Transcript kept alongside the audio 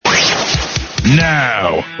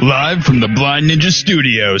Now, live from the Blind Ninja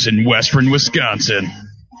Studios in Western Wisconsin,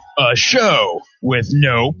 a show with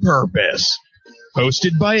no purpose,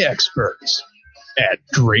 hosted by experts at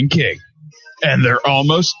drinking, and they're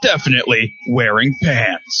almost definitely wearing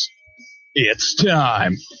pants. It's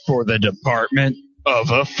time for the Department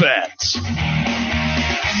of Offense.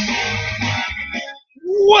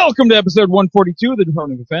 Welcome to episode 142 of the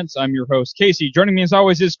Department of Offense. I'm your host, Casey. Joining me as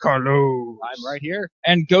always is Carlos. I'm right here.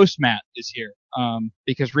 And Ghost Matt is here,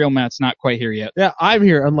 because real Matt's not quite here yet. Yeah, I'm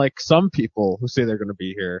here, unlike some people who say they're going to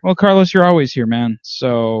be here. Well, Carlos, you're always here, man.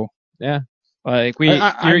 So, yeah. Like,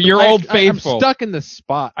 you're old faithful. I'm stuck in this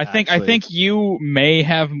spot. I think you may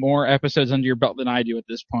have more episodes under your belt than I do at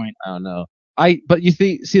this point. I don't know. But you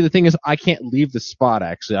see, the thing is, I can't leave the spot,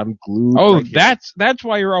 actually. I'm glued. Oh, right that's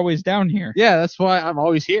why you're always down here. Yeah, that's why I'm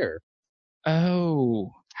always here.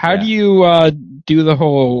 Oh. How do you do the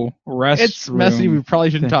whole rest It's messy. We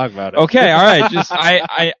probably shouldn't talk about it. Okay, all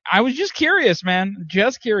right. I was just curious, man.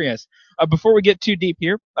 Just curious. Before we get too deep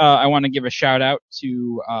here, I want to give a shout out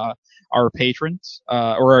to our patrons,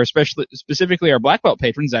 or specifically our black belt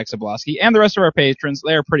patron, Zach Zablosky, and the rest of our patrons.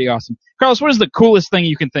 They are pretty awesome. Carlos, what is the coolest thing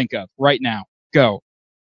you can think of right now? Go.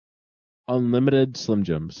 Unlimited Slim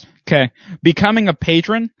Jims. Okay. Becoming a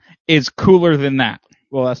patron is cooler than that.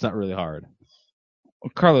 Well, that's not really hard.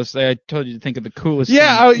 Well, Carlos, I told you to think of the coolest.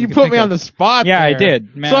 Yeah, you put me on the spot. Yeah, there. I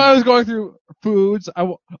did. Man. So I was going through foods.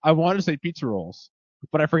 I wanted to say pizza rolls,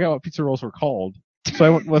 but I forgot what pizza rolls were called. So I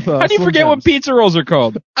went with. How do you forget what pizza rolls are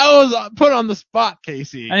called? I was put on the spot,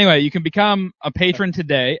 Casey. Anyway, you can become a patron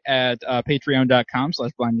today at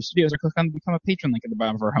patreon.com/blindnewstudios or click on the Become a Patron link at the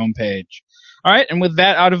bottom of our homepage. All right, and with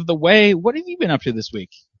that out of the way, what have you been up to this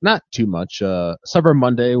week? Not too much. Cyber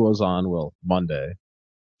Monday was on, Monday.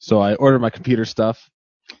 So I ordered my computer stuff.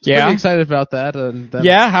 Yeah. Pretty excited about that. And then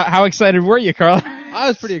how excited were you, Carl? I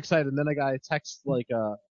was pretty excited. And then I got a text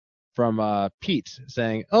from Pete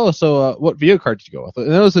saying, "Oh, so what video card did you go with?"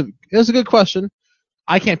 And it was a good question.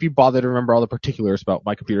 I can't be bothered to remember all the particulars about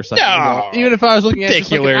my computer stuff. No, even if I was looking at it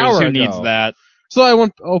just like an hour who ago. needs that? So I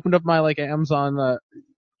opened up my Amazon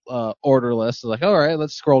order list. I was like, all right,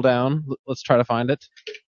 let's scroll down. Let's try to find it.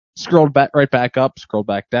 Scrolled right back up. Scrolled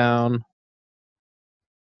back down.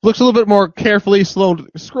 Looks a little bit more carefully. Scrolled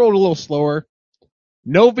a little slower.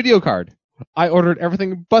 No video card. I ordered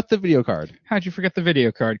everything but the video card. How'd you forget the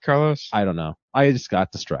video card, Carlos? I don't know. I just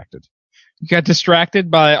got distracted. You got distracted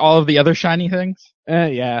by all of the other shiny things?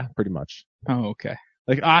 Yeah, pretty much. Oh, okay.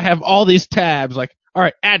 I have all these tabs. All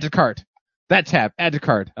right, add to cart. That tab, add to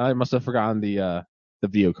cart. I must have forgotten the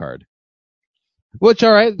video card. Which,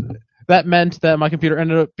 all right, that meant that my computer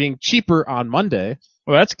ended up being cheaper on Monday.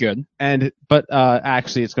 Well, that's good. But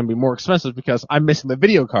actually, it's going to be more expensive because I'm missing the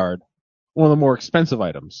video card. One of the more expensive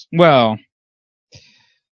items. Well,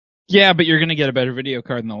 yeah, but you're going to get a better video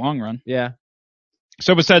card in the long run. Yeah.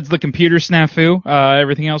 So besides the computer snafu,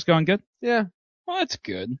 everything else going good? Yeah. Well, that's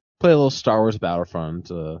good. Play a little Star Wars Battlefront.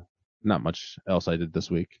 Not much else I did this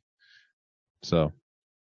week. So.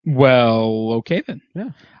 Well, okay then.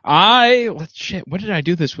 Yeah. What did I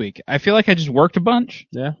do this week? I feel like I just worked a bunch.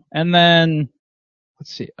 Yeah. And then,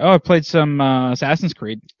 let's see. Oh, I played some Assassin's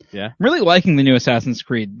Creed. Yeah. I'm really liking the new Assassin's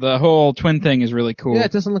Creed. The whole twin thing is really cool. Yeah,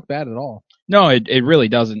 it doesn't look bad at all. No, it really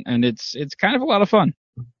doesn't, and it's kind of a lot of fun.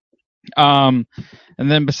 And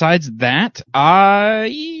then besides that,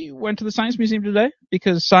 I went to the Science Museum today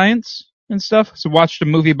because science and stuff. So watched a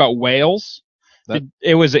movie about whales.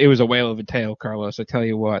 It was a whale of a tale, Carlos. I tell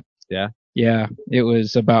you what. Yeah. Yeah, it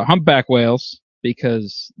was about humpback whales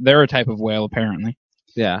because they're a type of whale apparently.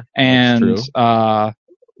 Yeah. And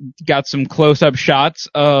got some close-up shots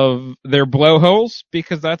of their blowholes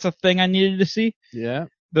because that's a thing I needed to see. Yeah.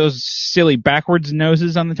 Those silly backwards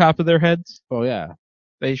noses on the top of their heads. Oh, yeah.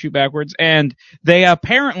 They shoot backwards. And they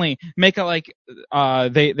apparently make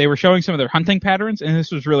they were showing some of their hunting patterns, and this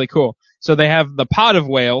was really cool. So they have the pod of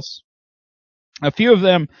whales. A few of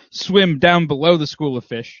them swim down below the school of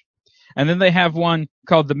fish. And then they have one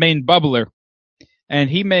called the main bubbler. And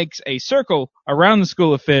he makes a circle around the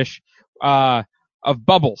school of fish of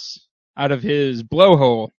bubbles out of his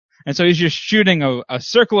blowhole. And so he's just shooting a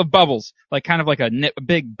circle of bubbles, kind of like a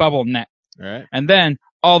big bubble net. All right. And then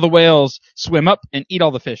all the whales swim up and eat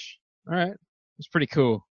all the fish. All right. It's pretty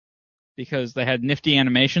cool because they had nifty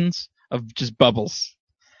animations of just bubbles.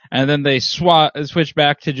 And then they switch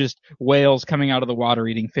back to just whales coming out of the water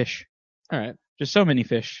eating fish. All right. Just so many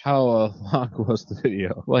fish. How long was the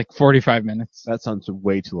video? 45 minutes. That sounds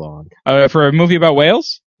way too long. For a movie about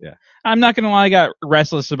whales? Yeah. I'm not gonna lie, I got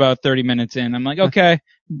restless about 30 minutes in. I'm like, okay,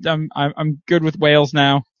 I'm good with whales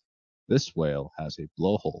now. This whale has a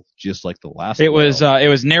blowhole, just like the last It whale.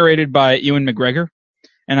 was narrated by Ewan McGregor,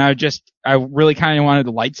 and I really kind of wanted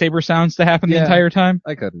the lightsaber sounds to happen the entire time.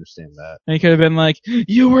 I could understand that. And he could have been like,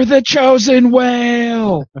 "You were the chosen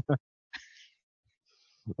whale." That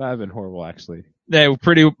would have been horrible, actually. That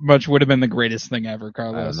pretty much would have been the greatest thing ever,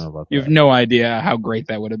 Carlos. I don't know about that. You have no idea how great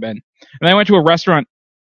that would have been. And I went to a restaurant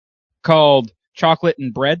called Chocolate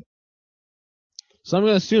and Bread. So I'm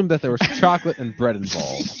going to assume that there was chocolate and bread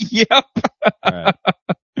involved. Yep. All right.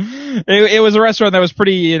 It was a restaurant that was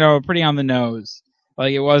pretty on the nose.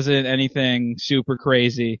 Like, it wasn't anything super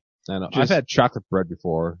crazy. I know. I've had chocolate bread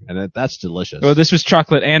before, and that's delicious. Well, this was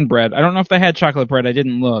chocolate and bread. I don't know if they had chocolate bread. I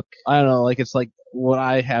didn't look. I don't know. Like, it's like what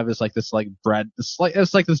I have is like this like bread.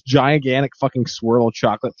 It's like this gigantic fucking swirl of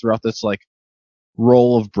chocolate throughout this like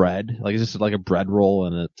roll of bread. Like, it's just like a bread roll,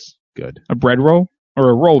 and it's good. A bread roll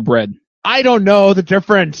or a roll bread? I don't know the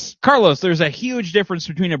difference. Carlos, there's a huge difference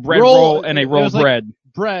between a bread roll and a roll bread. Like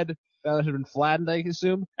bread that had been flattened, I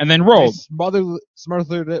assume, and then rolled. They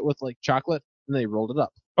smothered it with like chocolate, and they rolled it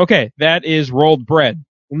up. Okay, that is rolled bread.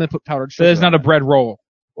 And they put powdered sugar. That is not a bread roll.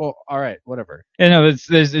 Well, all right, whatever. Yeah, no,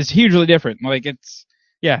 it's hugely different. Like,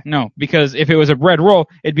 because if it was a bread roll,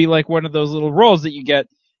 it'd be like one of those little rolls that you get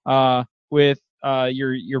with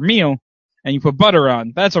your meal, and you put butter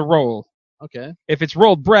on. That's a roll. Okay. If it's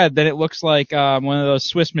rolled bread, then it looks like one of those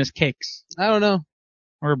Swiss Miss cakes. I don't know.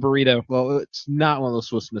 Or a burrito. Well, it's not one of those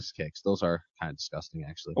Swiss Miss cakes. Those are kind of disgusting,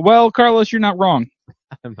 actually. Well, Carlos, you're not wrong.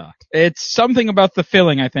 I'm not. It's something about the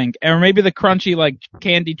filling, I think. Or maybe the crunchy, like,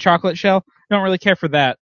 candy chocolate shell. I don't really care for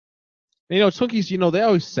that. You know, Twinkies, they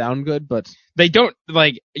always sound good, but... They don't,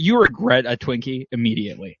 like, you regret a Twinkie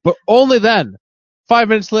immediately. But only then. 5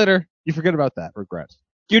 minutes later, you forget about that regret.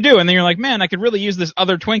 You do, and then you're like, man, I could really use this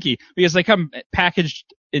other Twinkie, because they come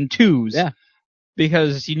packaged in twos. Yeah.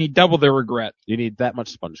 Because you need double the regret. You need that much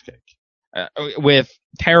sponge cake. With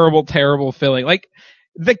terrible, terrible filling. Like,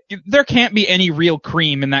 there can't be any real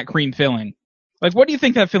cream in that cream filling. Like, what do you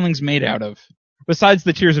think that filling's made out of? Besides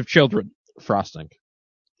the tears of children. Frosting.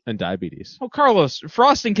 And diabetes. Oh, Carlos,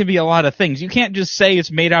 frosting can be a lot of things. You can't just say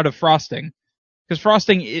it's made out of frosting. Because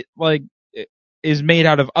frosting, is made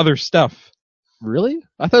out of other stuff. Really?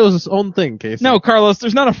 I thought it was its own thing, Casey. No, Carlos,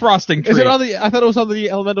 there's not a frosting tree. Is it on I thought it was on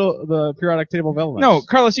the periodic table of elements. No,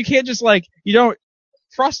 Carlos, you can't just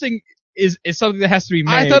frosting is something that has to be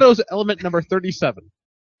made. I thought it was element number 37.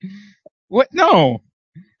 What? No.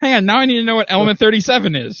 Hang on, now I need to know what element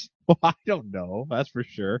 37 is. Well, I don't know, that's for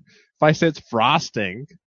sure. If I say it's frosting.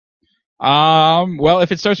 Well,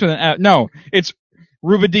 if it starts with an no, it's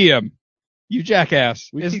rubidium. You jackass.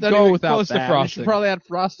 We It's could not go even without close that. to frosting. We should probably add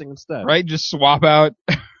frosting instead. Right? Just swap out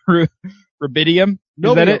rubidium.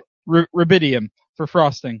 Is that it? Rubidium for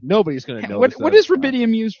frosting. Nobody's going to know. What is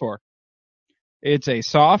rubidium used for? It's a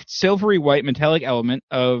soft, silvery white metallic element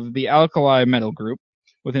of the alkali metal group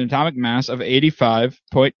with an atomic mass of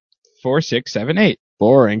 85.4678.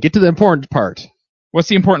 Boring. Get to the important part. What's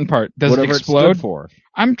the important part? Does Whatever it explode? It's good for.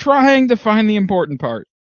 I'm trying to find the important part.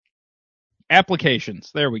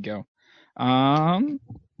 Applications. There we go.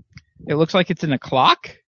 It looks like it's in a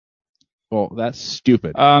clock. Well, that's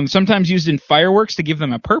stupid. Sometimes used in fireworks to give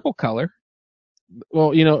them a purple color.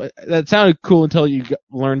 Well, that sounded cool until you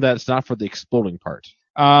learned that it's not for the exploding part.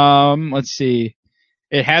 Let's see.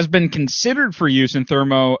 It has been considered for use in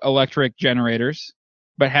thermoelectric generators,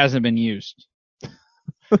 but hasn't been used.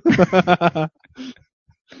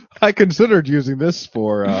 I considered using this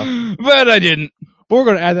for... but I didn't. But we're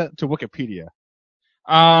going to add that to Wikipedia.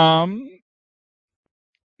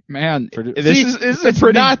 Man, this is a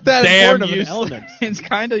pretty not that damn important of an useless element. It's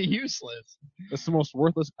kind of useless. It's the most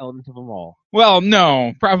worthless element of them all. Well,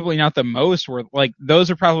 no, probably not the most worth. Like,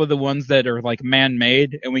 those are probably the ones that are, like,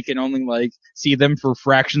 man-made, and we can only, like, see them for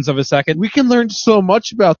fractions of a second. We can learn so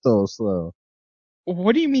much about those, though.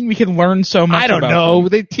 What do you mean we can learn so much about I don't know. them?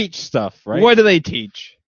 They teach stuff, right? What do they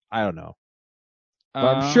teach? I don't know. But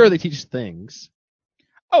I'm sure they teach things.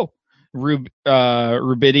 Oh,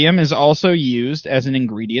 rubidium is also used as an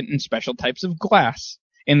ingredient in special types of glass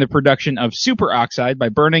in the production of superoxide by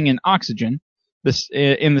burning in oxygen,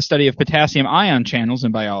 in the study of potassium ion channels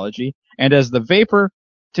in biology, and as the vapor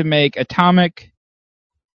to make atomic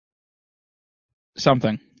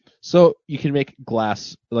something. So you can make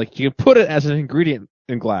glass, like you can put it as an ingredient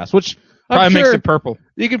in glass, which probably makes it purple.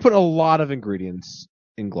 You can put a lot of ingredients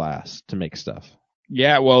in glass to make stuff.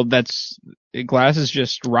 Yeah, well, glass is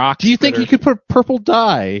just rocks. Do you think you could put purple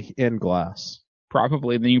dye in glass?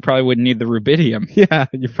 Probably. Then you probably wouldn't need the rubidium. Yeah,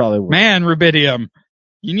 you probably would. Man, rubidium.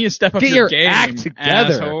 You need to step up your game, act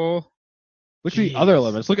together. Asshole. Which are the other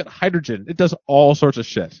elements? Look at hydrogen. It does all sorts of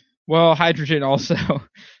shit. Well, hydrogen also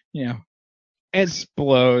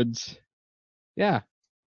explodes. Yeah.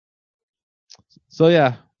 So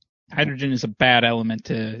yeah, hydrogen is a bad element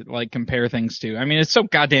to like compare things to. I mean, it's so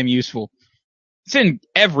goddamn useful. It's in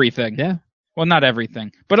everything. Yeah. Well, not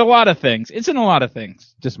everything, but a lot of things. It's in a lot of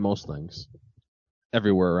things. Just most things.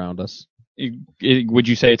 Everywhere around us. Would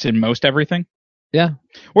you say it's in most everything? Yeah.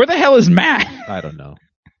 Where the hell is Matt? I don't know.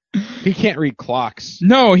 He can't read clocks.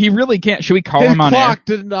 No, he really can't. Should we call His him on air? clock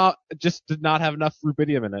did not have enough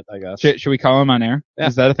rubidium in it, I guess. Should we call him on air? Yeah.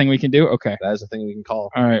 Is that a thing we can do? Okay. That is a thing we can call.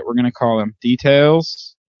 All right, we're going to call him.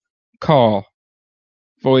 Details. Call.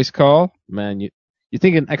 Voice call. Man, you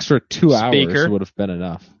think an extra 2 Speaker. hours would have been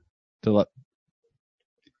enough to let...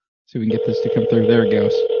 See if we can get this to come through. There it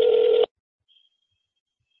goes.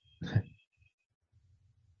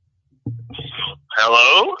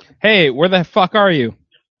 Hello? Hey, where the fuck are you?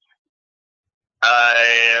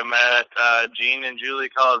 I am at Gene and Julie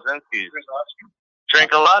Kolozinski's.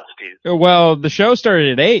 Drinkalotsky's. Well, the show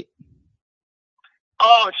started at 8.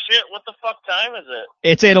 Oh, shit. What the fuck time is it?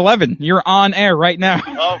 It's 8:11. You're on air right now.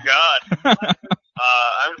 Oh, God.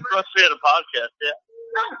 I'm supposed to be at a podcast, yeah.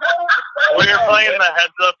 We were playing the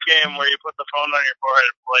heads-up game where you put the phone on your forehead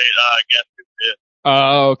and play Guess Who Did.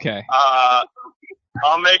 Oh, okay.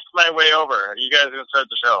 I'll make my way over. You guys gonna start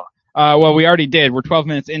the show? Well, we already did. We're 12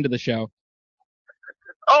 minutes into the show.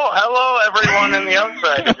 Oh, hello, everyone on the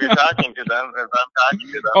outside, if you're talking to them, if I'm talking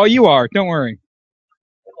to them. Oh, you are. Don't worry.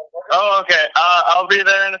 Oh, okay. I'll be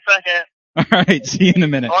there in a second. All right. See you in a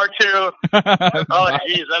minute. Or 2. Oh,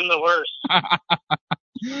 jeez, I'm the worst.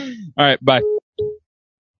 All right. Bye.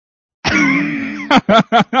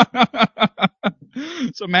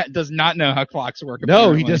 So Matt does not know how clocks work. No,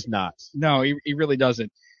 apparently. he does not. No, he really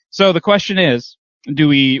doesn't. So the question is, do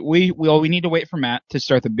we need to wait for Matt to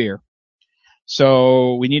start the beer.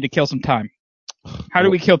 So we need to kill some time. How do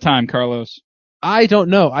we kill time, Carlos? I don't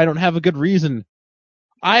know. I don't have a good reason.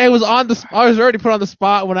 I was already put on the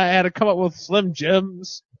spot when I had to come up with Slim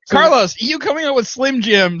Jims. So Carlos, you coming up with Slim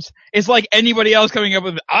Jims is like anybody else coming up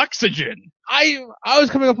with oxygen. I was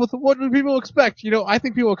coming up with, what do people expect? You know, I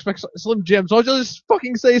think people expect Slim Jims, so I'll just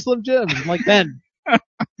fucking say Slim Jims. I'm like, then.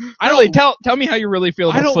 Tell me how you really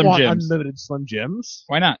feel about Slim Jims. I don't want unlimited Slim Jims.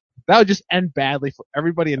 Why not? That would just end badly for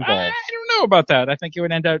everybody involved. I don't know about that. I think it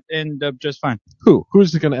would end up just fine.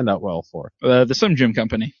 Who's it going to end up well for? The Slim Jim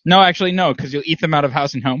Company. No, actually, no, because you'll eat them out of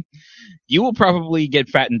house and home. You will probably get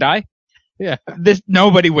fat and die. Yeah.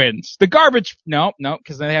 Nobody wins. The garbage, no,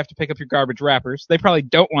 because they have to pick up your garbage wrappers. They probably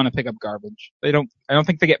don't want to pick up garbage. I don't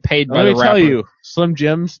think they get paid by the wrapper. Let me tell you, Slim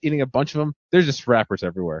Jims, eating a bunch of them, there's just wrappers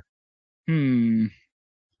everywhere.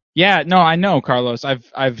 Yeah, no, I know, Carlos.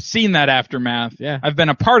 I've seen that aftermath. Yeah. I've been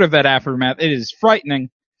a part of that aftermath. It is frightening.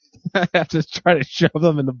 I have to try to shove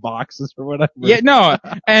them in the boxes or whatever. Yeah, no,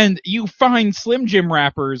 and you find Slim Jim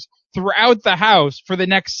wrappers throughout the house for the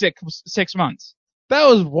next 6 months. That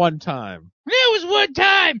was one time. That was one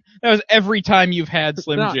time. That was every time you've had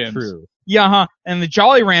Slim Not Jims. True. Yeah, and the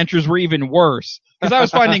Jolly Ranchers were even worse because I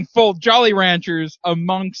was finding full Jolly Ranchers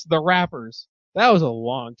amongst the wrappers. That was a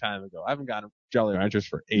long time ago. I haven't gotten Jolly Ranchers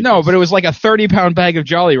for ages. No, but it was like a 30-pound bag of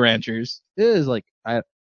Jolly Ranchers. It is like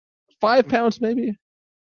 5 pounds maybe.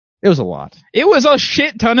 It was a lot. It was a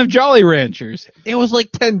shit ton of Jolly Ranchers. It was like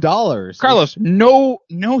 $10. Carlos, no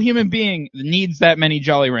human being needs that many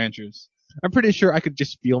Jolly Ranchers. I'm pretty sure I could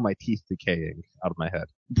just feel my teeth decaying out of my head.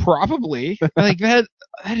 Probably. Like that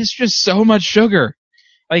is just so much sugar.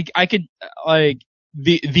 Like I could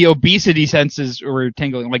the obesity senses were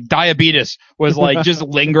tingling. Like diabetes was like just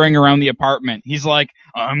lingering around the apartment. He's like,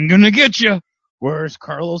 I'm gonna get you. Where's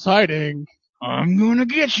Carlos hiding? I'm gonna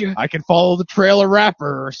get you. I can follow the trail of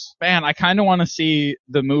wrappers. Man, I kind of want to see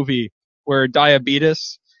the movie where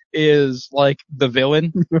diabetes is like the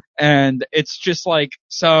villain and it's just like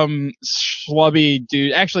some schlubby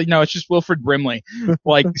dude. Actually, no, it's just Wilfred Brimley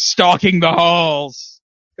like stalking the halls.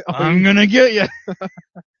 I'm gonna get you.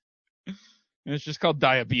 It's just called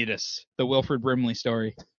Diabetes, the Wilfred Brimley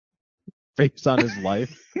story. Based on his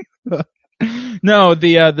life. No,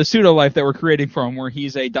 the pseudo life that we're creating for him, where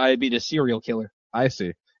he's a diabetes serial killer. I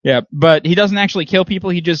see. Yeah, but he doesn't actually kill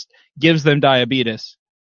people. He just gives them diabetes.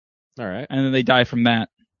 All right. And then they die from that.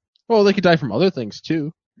 Well, they could die from other things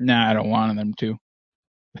too. Nah, I don't want them to.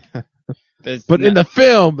 But in the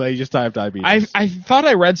film, they just die of diabetes. I thought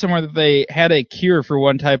I read somewhere that they had a cure for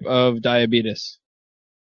one type of diabetes.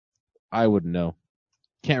 I wouldn't know.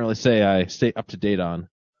 Can't really say I stay up to date on.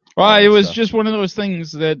 Well, it was just one of those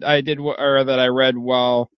things that I did or that I read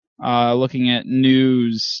while looking at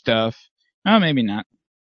news stuff. Oh, maybe not.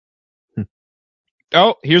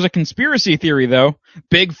 Oh, here's a conspiracy theory though.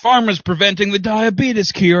 Big Pharma's preventing the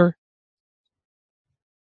diabetes cure.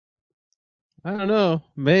 I don't know.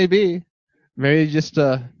 Maybe just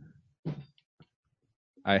I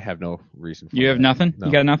have no reason for You have that. nothing? No.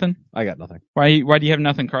 You got nothing? I got nothing. Why do you have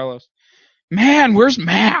nothing, Carlos? Man, where's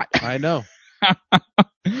Matt? I know.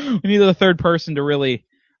 We need a third person to really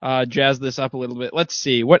jazz this up a little bit. Let's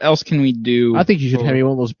see. What else can we do? I think you should hand me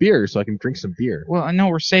one of those beers so I can drink some beer. Well, I know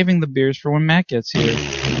we're saving the beers for when Matt gets here.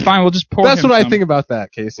 Fine, we'll just pour That's him what I some. think about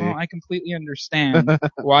that, Casey. Well, I completely understand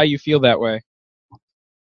why you feel that way.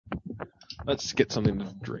 Let's get something to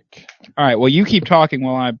drink. All right, well, you keep talking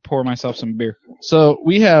while I pour myself some beer. So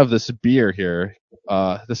we have this beer here,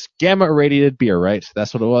 this gamma irradiated beer, right?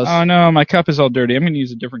 That's what it was? Oh, no, my cup is all dirty. I'm going to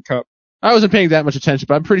use a different cup. I wasn't paying that much attention,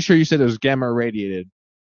 but I'm pretty sure you said it was gamma irradiated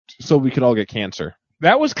so we could all get cancer.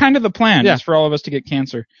 That was kind of the plan, Yeah. is for all of us to get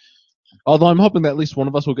cancer. Although I'm hoping that at least one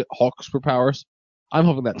of us will get Hulk superpowers. I'm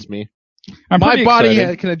hoping that's me. I'm My pretty body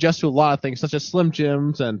excited. can adjust to a lot of things, such as Slim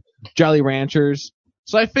Jims and Jolly Ranchers.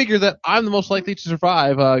 So I figure that I'm the most likely to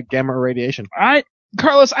survive gamma irradiation.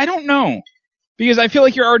 Carlos, I don't know. Because I feel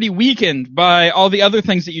like you're already weakened by all the other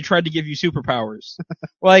things that you tried to give you superpowers.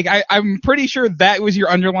 Like, I'm pretty sure that was your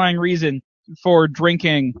underlying reason for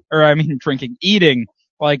eating,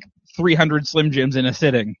 like, 300 Slim Jims in a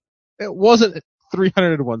sitting. It wasn't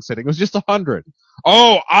 301 sitting. It was just 100.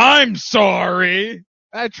 Oh, I'm sorry!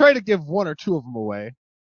 I tried to give one or two of them away.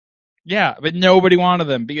 Yeah, but nobody wanted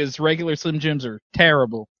them because regular Slim Jims are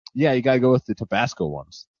terrible. Yeah, you gotta go with the Tabasco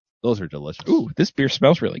ones. Those are delicious. Ooh, this beer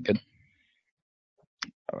smells really good.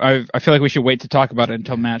 I feel like we should wait to talk about it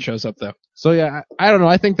until Matt shows up, though. So yeah, I don't know.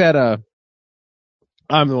 I think that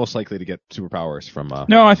I'm the most likely to get superpowers from.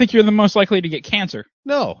 No, I think you're the most likely to get cancer.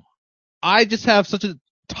 No, I just have such a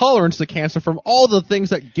tolerance to cancer from all the things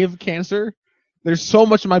that give cancer. There's so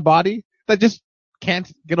much in my body that just can't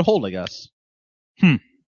get a hold, I guess. I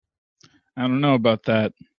don't know about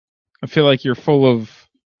that. I feel like you're full of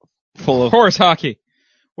horse hockey.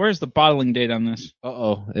 Where's the bottling date on this?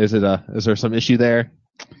 Uh-oh. Is there some issue there?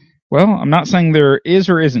 Well, I'm not saying there is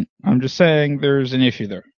or isn't. I'm just saying there's an issue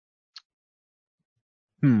there.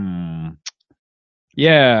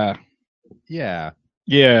 Yeah. Yeah.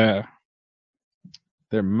 Yeah.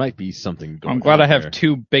 There might be something going on. I'm glad I have there.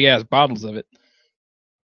 2 big-ass bottles of it.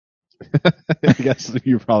 I guess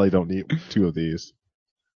you probably don't need 2 of these.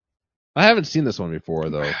 I haven't seen this one before,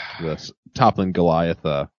 though. This Toppling Goliath.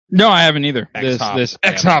 No, I haven't either. X-Hops This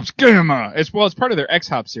X-Hops Gamma. It's part of their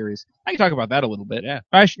X-Hop series. I can talk about that a little bit. Yeah.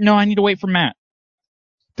 No, I need to wait for Matt.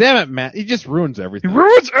 Damn it, Matt. He just ruins He everything.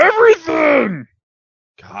 ruins everything!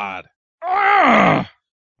 God. Ah!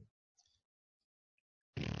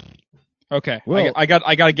 Okay, Well- I got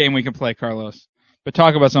a game we can play, Carlos. But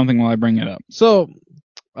talk about something while I bring it up. So,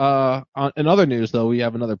 in other news, though, we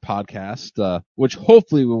have another podcast, which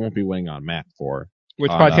hopefully we won't be waiting on Matt for. Which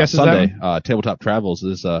on, podcast is Sunday, that? Tabletop Travels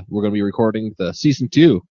is, we're going to be recording the season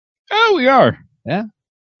 2. Oh, we are. Yeah.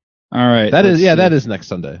 All right. That let's see. is next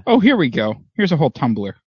Sunday. Oh, here we go. Here's a whole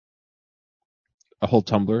tumbler. A whole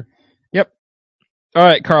tumbler. All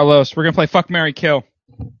right, Carlos. We're gonna play Fuck, Marry, Kill.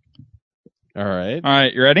 All right. All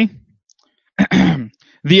right, you ready?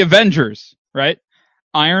 The Avengers, right?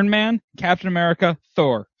 Iron Man, Captain America,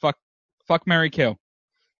 Thor. Fuck, Marry, Kill.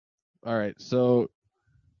 All right. So,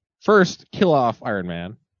 first, kill off Iron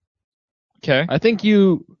Man. Okay. I think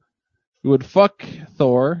you would fuck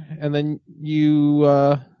Thor, and then you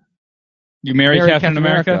You marry Captain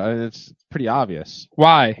America? It's pretty obvious.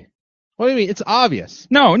 Why? What do you mean? It's obvious.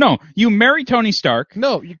 No. You marry Tony Stark.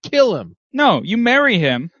 No, you kill him. No, you marry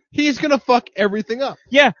him. He's gonna fuck everything up.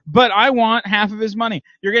 Yeah, but I want half of his money.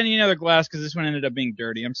 You're getting another glass because this one ended up being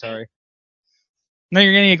dirty. I'm sorry. No,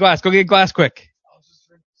 you're getting a glass. Go get a glass quick.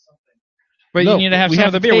 But No, you need to have we some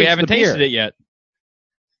have of the to beer. We taste haven't the beer. tasted it yet.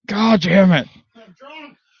 God damn it.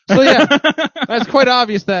 So yeah, that's quite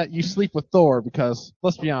obvious that you sleep with Thor because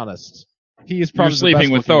let's be honest, he is You're probably the sleeping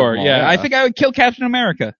best with looking of Thor. them all. Yeah, I think I would kill Captain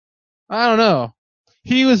America. I don't know.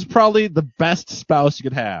 He was probably the best spouse you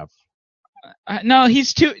could have. No,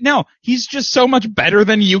 he's just so much better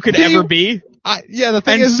than you could He- ever be, The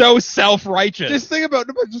thing and is, so self-righteous. just think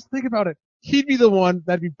about it. He'd be the one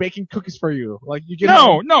that'd be baking cookies for you. Like you get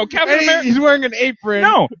No, Captain and America. he's wearing an apron.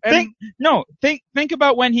 Think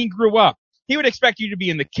about when he grew up. He would expect you to be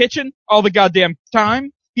in the kitchen all the goddamn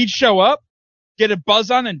time. He'd show up, get a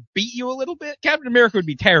buzz on, and beat you a little bit. Captain America would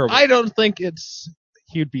be terrible. I don't think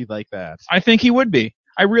he'd be like that. I think he would be.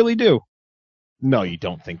 I really do. No, you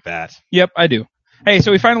don't think that. Yep, I do. Hey,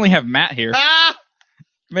 so we finally have Matt here. Ah!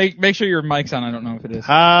 Make sure your mic's on. I don't know if it is.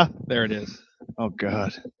 There it is. Oh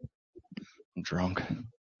God, I'm drunk.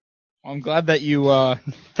 Well, I'm glad that you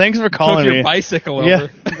Thanks for took calling your me. bicycle Yeah.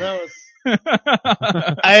 over.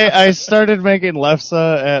 I started making lefse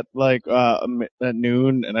at at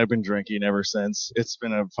noon, and I've been drinking ever since. It's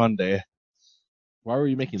been a fun day. Why were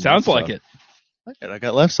you making? Sounds lefse? like it. I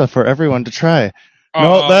got lefse for everyone to try. Oh,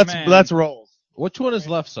 No, man. that's rolls. Which one is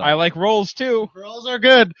lefse? I like rolls too. Rolls are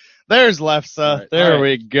good. There's lefse. All There right. we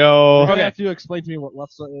You're go. gonna Okay. have to explain to me what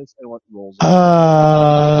lefse is and what rolls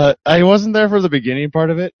are. I wasn't there for the beginning part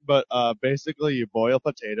of it, but basically you boil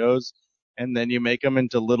potatoes and then you make them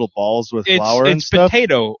into little balls with flour and It's stuff.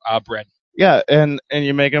 potato bread. Yeah, and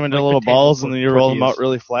you make them into Like little potato balls and then you roll them tortillas. out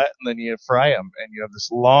really flat and then you fry them and you have this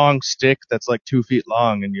long stick that's like 2 feet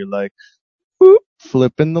long and you're like, whoop,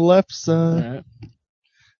 flipping the left side. All right.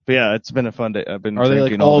 But yeah, it's been a fun day. I've been Are they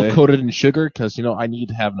drinking like all all day. coated in sugar? Because I need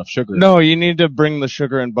to have enough sugar. No, you need to bring the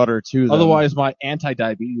sugar and butter to them. Otherwise, my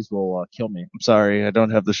anti-diabetes will kill me. I'm sorry, I don't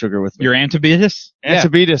have the sugar with me. Your antibitis? Yeah.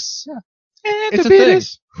 Antibitis. It's a thing.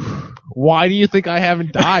 Why do you think I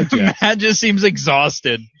haven't died yet? That just seems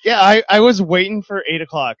exhausted. Yeah, I was waiting for 8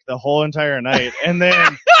 o'clock the whole entire night, and then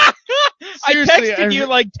I seriously, texted you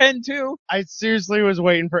like 10-2. I seriously was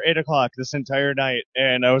waiting for 8 o'clock this entire night,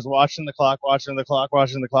 and I was watching the clock,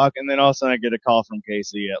 and then all of a sudden I get a call from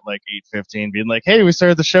Casey at like 8:15, being like, "Hey, we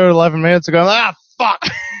started the show 11 minutes ago." I'm, fuck.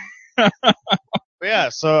 But yeah,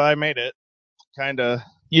 so I made it, kinda.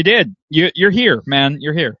 You did. You're here, man.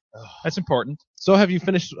 You're here. That's important. So have you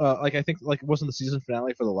finished? I think wasn't the season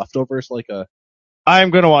finale for The Leftovers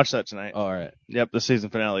I'm gonna watch that tonight. Oh, all right. Yep, the season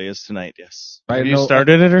finale is tonight. Yes. I Have you know-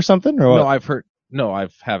 started it or something, or what? No, I've heard. No, I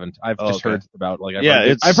haven't. I've Oh, just okay. heard about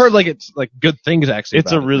I've heard it's like good things actually.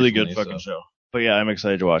 It's about a it really recently, good fucking so. show. But yeah, I'm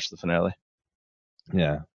excited to watch the finale.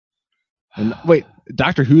 Yeah. And wait,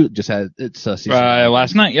 Doctor Who just had its season.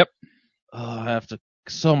 Last night, yep. Oh, I have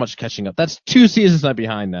so much catching up. That's 2 seasons I'm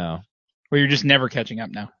behind now. Well, you're just never catching up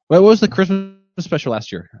now. Wait, what was the Christmas special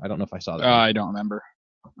last year? I don't know if I saw that. I don't remember.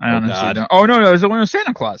 I Oh, honestly God. don't. Oh, no, it was the one with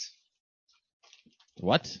Santa Claus.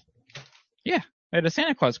 What? They had a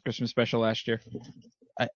Santa Claus Christmas special last year.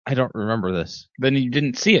 I don't remember this. Then you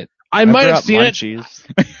didn't see it. I might have seen it. Cheese.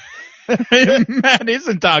 Matt is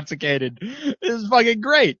intoxicated. This is fucking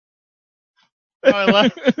great. Oh, I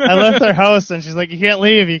left their house and she's like, "You can't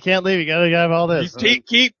leave. You gotta have all this."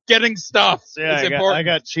 Keep getting stuff. So, yeah, It's I important.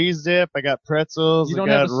 got cheese dip. I got pretzels. You I don't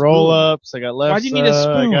have got a spoon. roll-ups. I got lefse. Why do you need a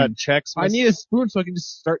spoon? I got Chex. I need a spoon so I can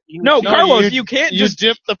just start eating. No, cheese. Carlos, you can't You just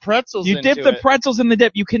dip the pretzels. you dip into the it. pretzels in the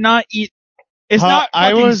dip. You cannot eat. It's Huh, not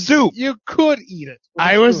I fucking was- soup. You could eat it. with a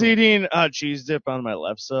I was spoon. eating cheese dip on my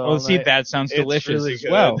lefse. Oh, see, that sounds It's delicious really as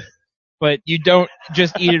good. well. But you don't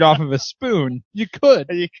just eat it off of a spoon. You could.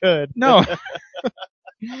 You could. No.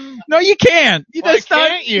 No, you can't. Why That's not-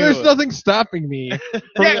 can't you? There's nothing stopping me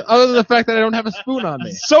Yeah. other than the fact that I don't have a spoon on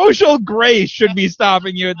me. Social grace should be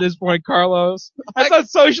stopping you at this point, Carlos. That's not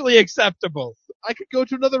socially acceptable. I could go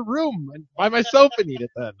to another room and by myself and eat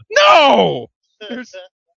it then. No!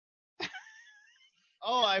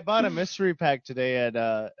 Oh, I bought a mystery pack today at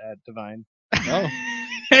Divine. Oh.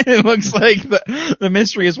 It looks like the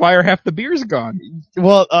mystery is why are half the beers gone.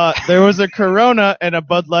 Well, there was a Corona and a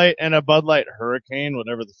Bud Light and a Bud Light Hurricane,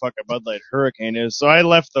 whatever the fuck a Bud Light Hurricane is. So I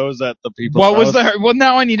left those at the people's What was house. well,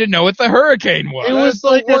 now I need to know what the hurricane was. It That was is the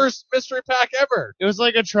like worst mystery pack ever. It was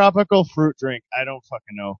like a tropical fruit drink. I don't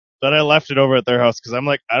fucking know. But I left it over at their house because I'm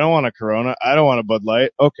like, I don't want a Corona. I don't want a Bud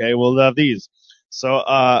Light. Okay, we'll have these. So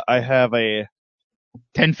I have a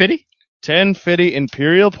 1050? 1050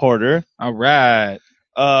 Imperial Porter. All right.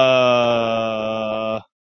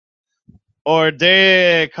 Or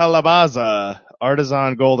de Calabaza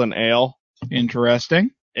Artisan Golden Ale.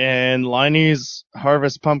 Interesting. And Liney's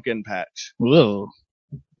Harvest Pumpkin Patch. Whoa.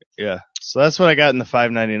 Yeah. So that's what I got in the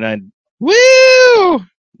 $5.99 Woo!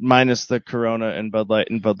 minus the Corona and Bud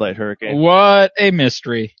Light Hurricane. What a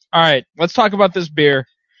mystery. All right, let's talk about this beer,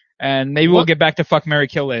 and maybe we'll What? get back to fuck, marry,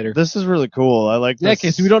 kill later. This is really cool. I like this. Yeah,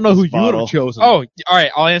 okay, so we don't know who you would bottle. have chosen. Oh, all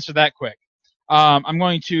right, I'll answer that quick. I'm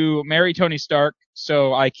going to marry Tony Stark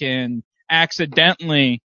so I can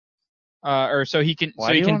accidentally, or so he can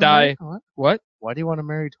die. What? Why do you want to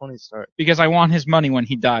marry Tony Stark? Because I want his money when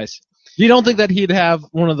he dies. You don't think that he'd have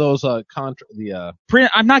one of those I'm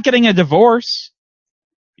not getting a divorce.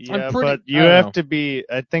 Yeah, pretty- but you I don't have know. to be.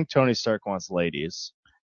 I think Tony Stark wants ladies.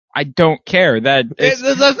 I don't care. That's That's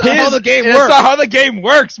not how the game That's works. not how the game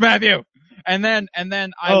works, Matthew. And then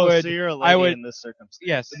I would. So you're a I lady would- in this circumstance.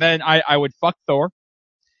 Yes. And then I would fuck Thor.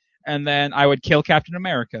 And then I would kill Captain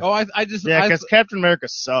America. Oh, I just Yeah, because Captain America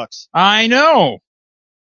sucks. I know.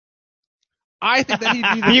 I think that he'd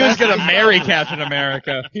be the He was best gonna of the marry spouses. Captain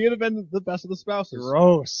America. He would have been the best of the spouses.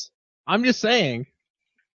 Gross. I'm just saying.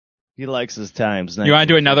 He likes his times. You want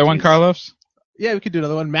to do another one, Carlos? Yeah, we could do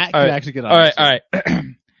another one. Matt All can right. actually get on. All right. this All right.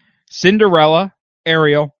 Cinderella,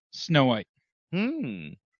 Ariel, Snow White.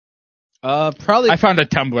 Probably. I found a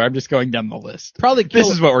Tumblr. I'm just going down the list. Probably. This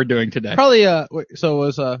is what we're doing today. Probably. Wait, so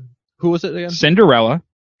it was who was it again? Cinderella,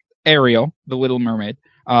 Ariel, the Little Mermaid,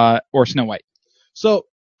 or Snow White. So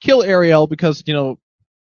kill Ariel because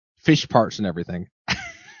fish parts and everything.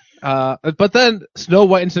 But then Snow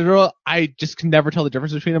White and Cinderella, I just can never tell the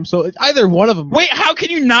difference between them. So it's either one of them. Wait, how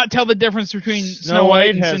can you not tell the difference between Snow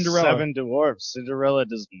White and has Cinderella? 7 dwarfs. Cinderella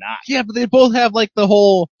does not. Yeah, but they both have like the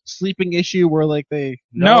whole sleeping issue where like they.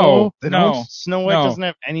 No. Snow White No. doesn't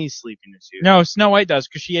have any sleeping issue. No, Snow White does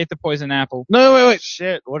because she ate the poison apple. No, wait.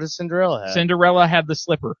 Shit, what does Cinderella have? Cinderella had the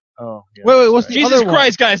slipper. Oh, yeah. Wait, what's the Jesus other one?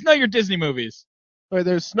 Christ, guys, know your Disney movies. Wait,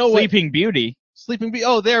 there's Snow White. Sleeping Beauty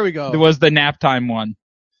Oh, there we go. was the nap time one.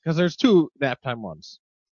 Because there's 2 nap time ones.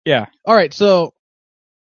 Yeah. All right, so.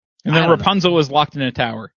 And then I don't Rapunzel was locked in a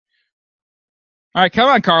tower. All right, come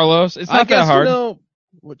on, Carlos. It's I not that guess hard.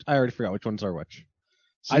 I already forgot which ones are which.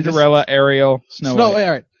 Cinderella, Ariel, Snow White. All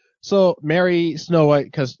right. So marry Snow White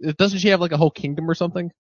because doesn't she have like a whole kingdom or something?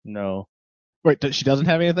 No. Wait, she doesn't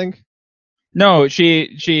have anything? No,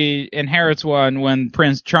 she inherits one when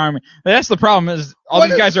Prince Charming. That's the problem is all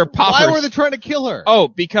these guys are paupers. Why were they trying to kill her? Oh,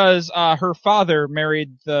 because her father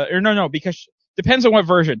married because depends on what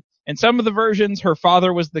version. In some of the versions, her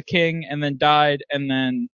father was the king and then died, and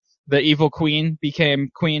then the evil queen became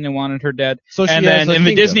queen and wanted her dead. So she and has then a in the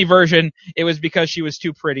kingdom. Disney version, it was because she was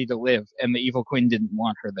too pretty to live, and the evil queen didn't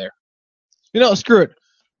want her there. Screw it.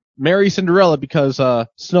 Marry Cinderella because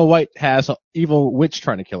Snow White has an evil witch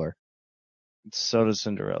trying to kill her. So does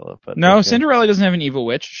Cinderella. But No, okay. Cinderella doesn't have an evil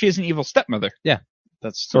witch. She has an evil stepmother.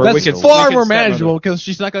 That's Or That's wicked- far wicked more stepmother. manageable because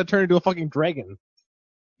she's not going to turn into a fucking dragon.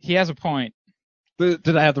 He has a point.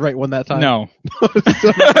 Did I have the right one that time? No.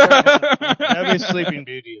 That'd be Sleeping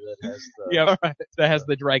Beauty that has the. Yep, that has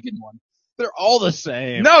the dragon one. They're all the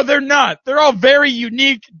same. No, they're not. They're all very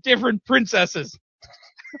unique, different princesses.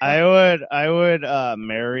 I would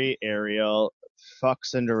marry Ariel, fuck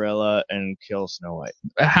Cinderella, and kill Snow White.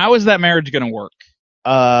 How is that marriage going to work?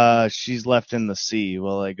 She's left in the sea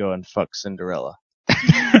while I go and fuck Cinderella.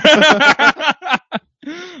 I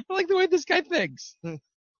like the way this guy thinks.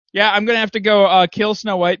 Yeah, I'm gonna have to go kill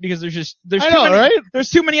Snow White because there's I know, too many, right? There's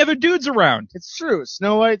too many other dudes around. It's true.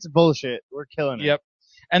 Snow White's bullshit. We're killing it. Yep.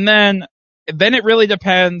 And then it really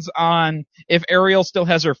depends on if Ariel still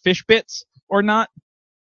has her fish bits or not.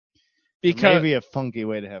 Because Maybe a funky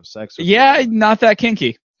way to have sex with yeah, her. not that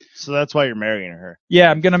kinky. So that's why you're marrying her.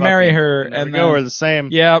 Yeah, I'm gonna marry Fucking- her There we and go. then, We're the same.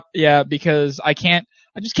 yeah, because I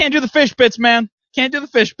just can't do the fish bits, man. Can't do the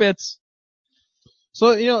fish bits. So,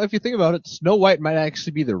 if you think about it, Snow White might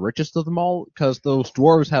actually be the richest of them all because those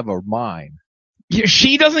dwarves have a mine.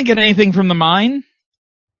 She doesn't get anything from the mine.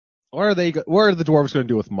 What are the dwarves going to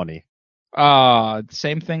do with money?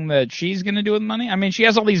 Same thing that she's gonna do with money. I mean, she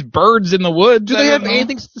has all these birds in the woods. Do they have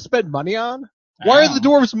anything to spend money on? Why are the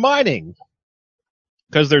dwarves mining?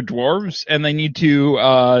 Because they're dwarves and they need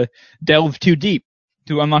to delve too deep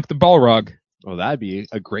to unlock the Balrog. Oh, that'd be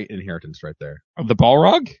a great inheritance right there. Of the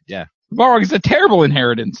Balrog? Yeah. The Balrog is a terrible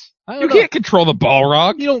inheritance. I You don't know. can't control the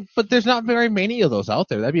Balrog. But there's not very many of those out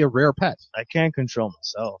there. That'd be a rare pet. I can't control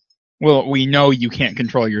myself. Well, we know you can't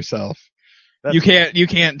control yourself. That's- You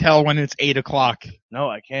can't tell when it's 8 o'clock. No,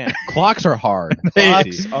 I can't. Clocks are hard.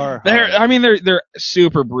 Clocks are hard. They're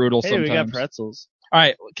super brutal Hey, sometimes. we got pretzels. All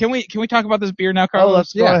right, can we talk about this beer now, Oh, Carlos?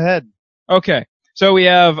 let's go ahead. Okay. So we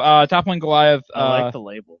have Toppling Goliath. I like the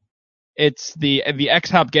label. It's the X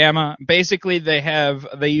Hop Gamma. Basically,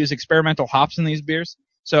 they use experimental hops in these beers.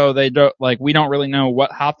 So we don't really know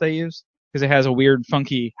what hop they use because it has a weird,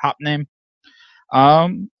 funky hop name.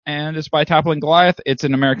 And it's by Toppling Goliath. It's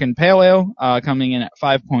an American Pale Ale, coming in at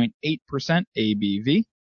 5.8% ABV.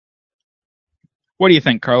 What do you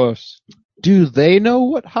think, Carlos? Do they know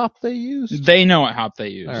what hop they use? They know what hop they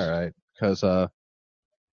use. All right, because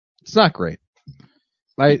it's not great.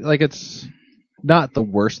 It's not the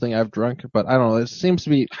worst thing I've drunk, but I don't know. It seems to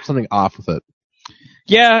be something off with it.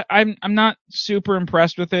 Yeah, I'm not super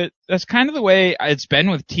impressed with it. That's kind of the way it's been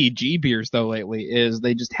with TG beers though lately. Is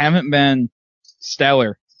they just haven't been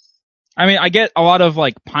stellar. I mean, I get a lot of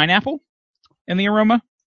pineapple in the aroma.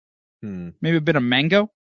 Maybe a bit of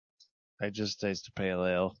mango. I just taste a pale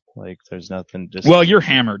ale. There's nothing. Well, you're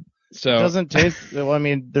hammered, so It doesn't taste. Well, I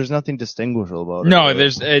mean, there's nothing distinguishable about it. no.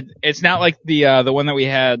 really. It's not like the one that we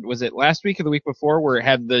had. Was it last week or the week before, where it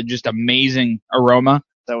had the just amazing aroma?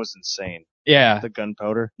 That was insane. Yeah. The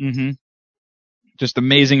gunpowder. Mm-hmm. Just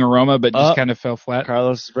amazing aroma, but just kind of fell flat.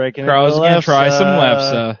 Carlos is breaking. Carlos is into gonna try some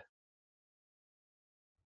Lefse. lefse.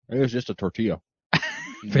 It was just a tortilla.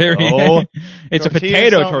 Very. No. It's a Tortillas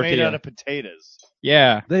potato don't tortilla. made out of potatoes.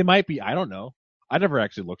 Yeah. They might be. I don't know. I never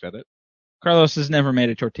actually looked at it. Carlos has never made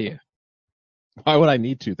a tortilla. Why would I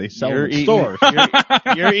need to? They sell them in eating, stores.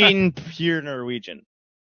 You're eating pure Norwegian.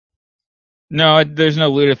 No, there's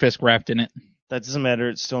no lutefisk wrapped in it. That doesn't matter.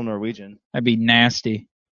 It's still Norwegian. That'd be nasty.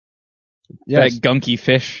 Yes, That gunky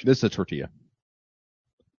fish. this is a tortilla.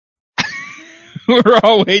 We're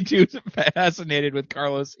all way too fascinated with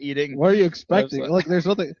Carlos eating. What are you expecting? Website. Like, there's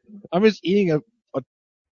nothing. I'm just eating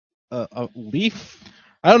a leaf.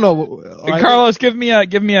 I don't know. Carlos, give me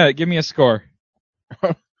a score.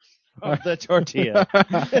 Of the tortilla.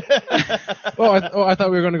 I thought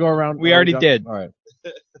we were going to go around. We already did. All right.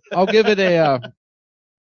 I'll give it a.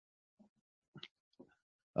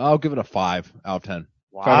 I'll give it a 5 out of 10.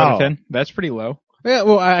 Wow. 5 out of 10. That's pretty low. Yeah.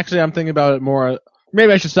 Well, I'm thinking about it more.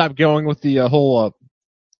 Maybe I should stop going with the whole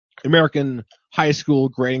American high school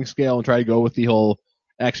grading scale and try to go with the whole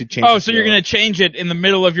actually change. Oh, so you're gonna change it in the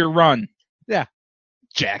middle of your run? Yeah.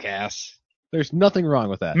 Jackass. There's nothing wrong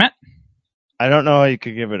with that. Matt? I don't know how you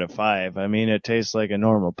could give it a 5. I mean, it tastes like a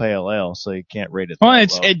normal pale ale, so you can't rate it. Well,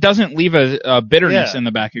 that low. it doesn't leave a bitterness Yeah. in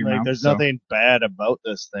the back of your Like, mouth. there's so. nothing bad about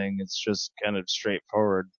this thing. It's just kind of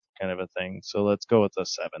straightforward kind of a thing. So let's go with a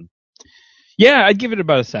 7. Yeah, I'd give it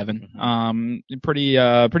about a 7. Pretty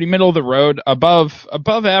middle of the road, above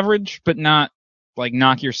average, but not like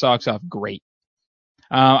knock your socks off great.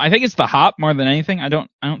 I think it's the hop more than anything. I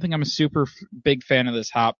don't think I'm a super big fan of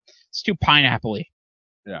this hop. It's too pineapple-y.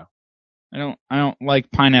 Yeah. I don't like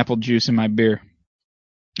pineapple juice in my beer.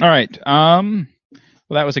 All right. Well,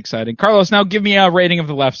 that was exciting. Carlos, now give me a rating of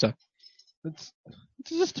the Lefse. It's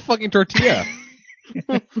just a fucking tortilla.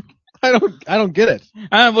 I don't get it.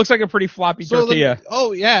 It looks like a pretty floppy tortilla.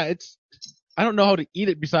 Yeah, I don't know how to eat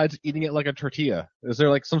it besides eating it like a tortilla. Is there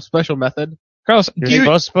like some special method? Carlos, You're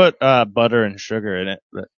supposed to put butter and sugar in it.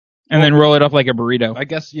 But and then roll it up like a burrito. I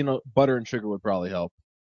guess, butter and sugar would probably help.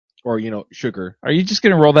 Or, sugar. Are you just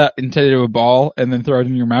gonna roll that into a ball and then throw it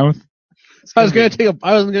in your mouth? I was going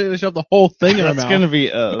to shove the whole thing in my that's mouth. going to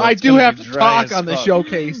be. I do have to talk on the show,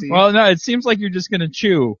 Casey. Well, no, it seems like you're just gonna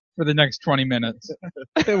chew for the next 20 minutes.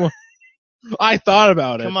 I thought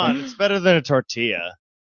about it. Come on, it's better than a tortilla.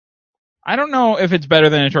 I don't know if it's better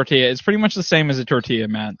than a tortilla. It's pretty much the same as a tortilla,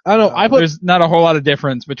 man. I don't know. There's not a whole lot of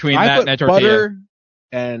difference between that and a tortilla. Butter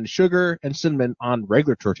and sugar and cinnamon on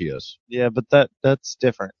regular tortillas. Yeah, but that's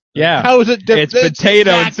different. Yeah. How is it different? It's potato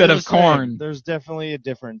exactly instead the of same. corn. There's definitely a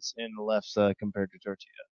difference in Lefse compared to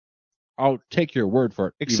tortilla, I'll take your word for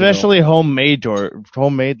it. especially homemade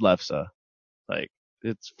Lefse. Like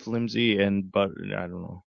it's flimsy and butter. I don't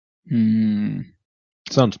know.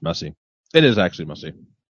 Sounds messy. It is actually messy.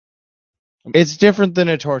 It's different than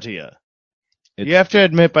a tortilla. You have to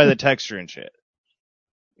admit by the texture and shit.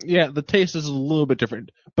 Yeah, the taste is a little bit different.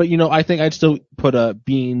 But, I think I'd still put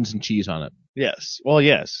beans and cheese on it. Yes. Well,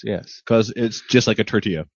 yes. Because it's just like a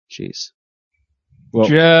tortilla. Cheese. Well,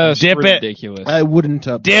 Just dip it. ridiculous. I wouldn't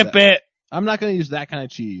Dip it. I'm not going to use that kind of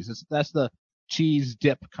cheese. That's the cheese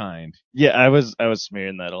dip kind. Yeah, I was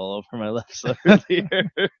smearing that all over my Lefse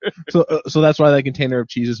earlier. So that's why that container of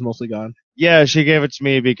cheese is mostly gone. Yeah, she gave it to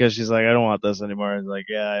me because she's like, I don't want this anymore. I was like,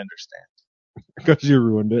 yeah, I understand. Because you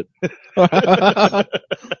ruined it.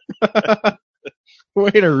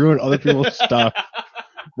 Way to ruin other people's stuff.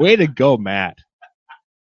 Way to go, Matt.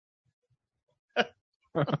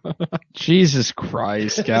 Jesus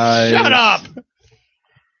Christ, guys. Shut up!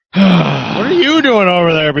 What are you doing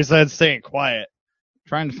over there besides staying quiet?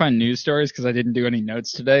 Trying to find news stories because I didn't do any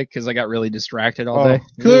notes today because I got really distracted all day.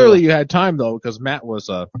 Clearly you had time, though, because Matt was...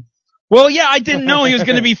 Well, yeah, I didn't know he was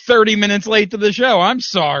going to be 30 minutes late to the show. I'm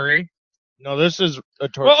sorry. No, this is a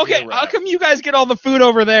tortilla Well, okay, wrap. how come you guys get all the food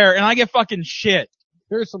over there and I get fucking shit?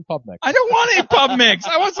 Here's some pub mix. I don't want any pub mix.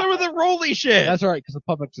 I want some of the roly shit. That's all right, because the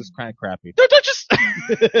pub mix is kind of crappy. Don't just...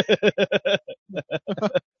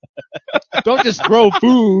 Don't just throw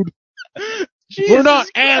food. Jesus We're not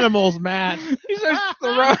Christ. animals, Matt. These are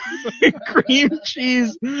throwing cream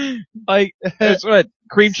cheese. Like, that's what?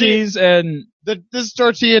 Cream cheese and... This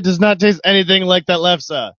tortilla does not taste anything like that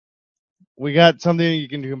Lefse. We got something you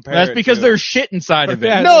can compare. That's it because to. there's shit inside of it.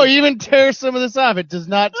 Yeah. No, even tear some of this off. It does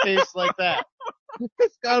not taste like that.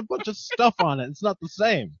 It's got a bunch of stuff on it. It's not the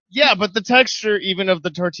same. Yeah, but the texture even of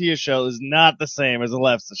the tortilla shell is not the same as a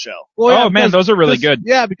Lefse shell. Oh, man, those are really good.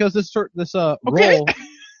 Yeah, because this Okay. roll,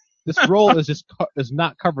 this roll is just is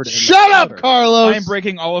not covered in Shut up, powder. Carlos! I am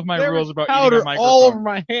breaking all of my There rules is about powder eating a microphone. all over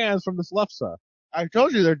my hands from this Lefse. I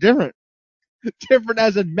told you they're different. Different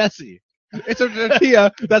as in messy. It's a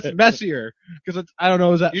tortilla that's messier because I don't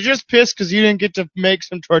know. Is that You're just pissed because you didn't get to make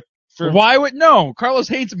some tortilla. Why would... No, Carlos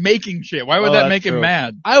hates making shit. Why would Oh, that that's make him true.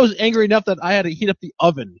 mad? I was angry enough that I had to heat up the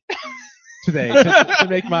oven. today to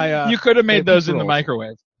make my. You could have made those pizza in the rolls.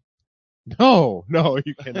 microwave. No,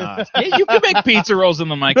 you cannot. Yeah, you can make pizza rolls in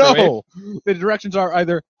the microwave. No, the directions are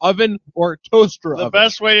either oven or toaster The oven.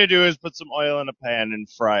 best way to do is put some oil in a pan and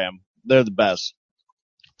fry them. They're the best.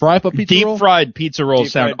 Fry up a pizza Deep roll. fried pizza rolls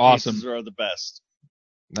Deep sound fried awesome. pizzas are the best.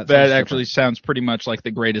 That actually sounds pretty much like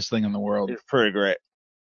the greatest thing in the world. It's pretty great.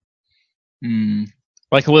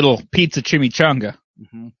 Like a little pizza chimichanga.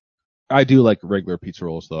 Mm-hmm. I do like regular pizza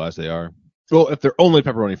rolls though, as they are. Well, if they're only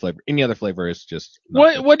pepperoni flavor, any other flavor is just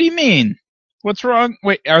not good. What do you mean? What's wrong?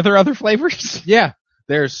 Wait, are there other flavors? Yeah,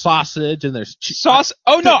 there's sausage and there's Sauce?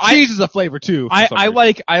 Oh no, cheese is a flavor too. I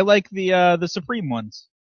like the Supreme ones.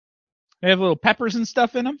 They have little peppers and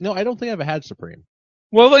stuff in them. No, I don't think I've ever had Supreme.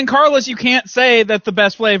 Well then, Carlos, you can't say that the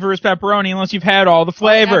best flavor is pepperoni unless you've had all the I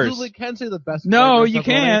flavors. absolutely can say the best. No, flavor is you pepperoni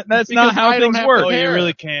can't. That's because not how I don't things have work. to Oh, you care.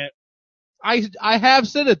 really can't. I have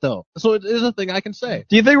said it though, so it is a thing I can say.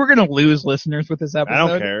 Do you think we're gonna lose listeners with this episode? I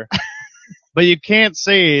don't care. But you can't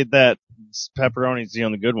say that pepperoni's the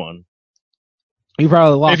only good one. You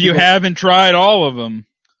probably lost. If you people. haven't tried all of them.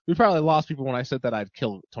 We probably lost people when I said that I'd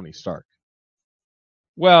kill Tony Stark.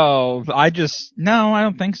 Well, I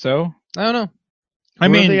don't think so. I don't know. I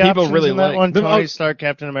What are mean, the people options really in that like one. Tony Stark,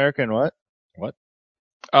 Captain America, and what?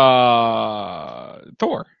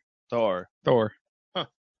 Thor. Thor. Huh.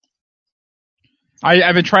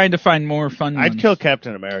 I've been trying to find more fun I'd ones. kill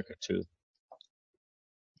Captain America too.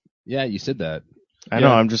 Yeah, you said that. I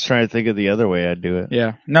know. I'm just trying to think of the other way I'd do it.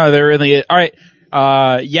 Yeah. No, they're really all right.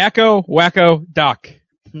 Yakko, Wacko, Doc.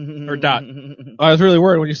 Or Dot. I was really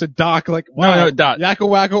worried when you said Doc. Like, wow, No, Dot. Yakko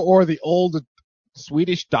Wacko or the old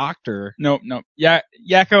Swedish doctor. Nope. Yeah,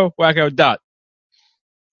 Yakko, Wacko, Dot.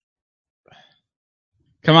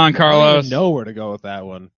 Come on, I don't Carlos. even know where to go with that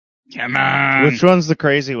one. Come on. Which one's the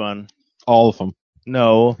crazy one? All of them.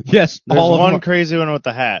 No. Yes, There's all of one them. crazy one with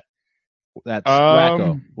the hat. That's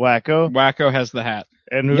Wacko. Wacko. Wacko has the hat.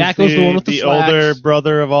 And who's Yakko's the one with the slacks. older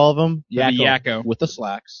brother of all of them? The Yakko. with the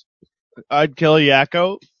slacks. I'd kill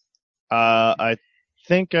Yakko. I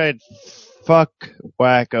think I'd fuck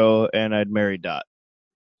Wacko and I'd marry Dot.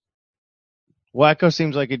 Wacko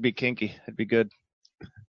seems like he'd be kinky. It'd be good.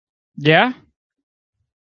 Yeah,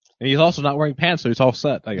 And he's also not wearing pants, so he's all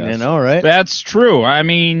set, I guess. You know, right? that's true. I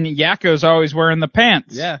mean, Yakko's always wearing the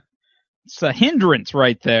pants. Yeah. It's a hindrance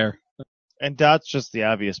right there. And Dot's just the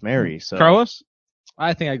obvious Mary. So Carlos?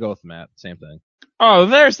 I think I go with Matt. Same thing. Oh,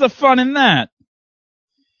 there's the fun in that.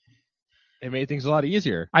 It made things a lot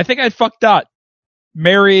easier. I think I'd fuck Dot.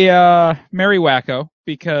 Marry Wacko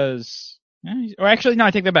because... Or actually, no,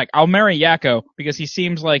 I take that back. I'll marry Yakko because he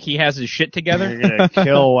seems like he has his shit together. you're gonna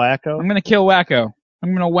kill Wacko I'm gonna kill Wacko.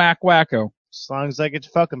 I'm gonna whack Wacko. as long as I get to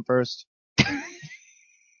fuck him first.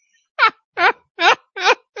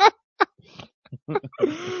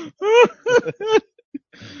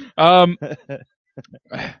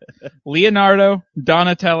 Leonardo,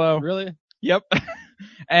 Donatello. Really? Yep.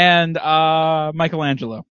 And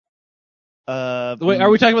Michelangelo. Wait, are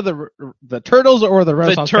we talking about the turtles or the The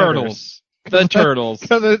Renaissance turtles. The turtles.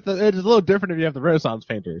 Because it's a little different if you have the Renaissance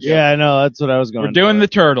painters. Yeah, I know. That's what I was going. We're doing for. the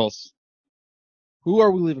turtles. Who are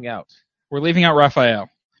we leaving out? We're leaving out Raphael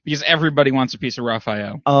because everybody wants a piece of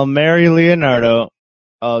Raphael. I'll marry Leonardo.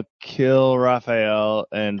 I'll kill Raphael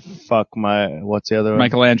and fuck what's the other one?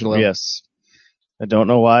 Michelangelo. Yes. I don't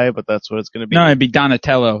know why, but that's what it's going to be. No, it'd be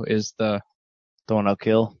Donatello is the... The one I'll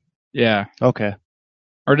kill? Yeah. Okay.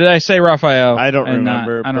 Or did I say Raphael? I don't and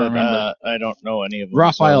remember. I don't remember. I don't know any of them.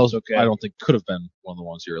 Raphael's, so it's okay. I don't think, could have been one of the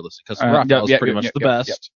ones you were listing, because Yep, Raphael's yep, pretty yep, much yep, the yep,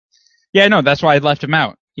 best. Yeah, no, that's why I left him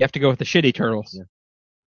out. You have to go with the shitty turtles. Yeah.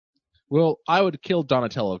 Well, I would kill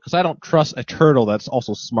Donatello, because I don't trust a turtle that's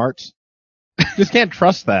also smart. Just can't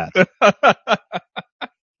trust that.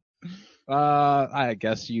 I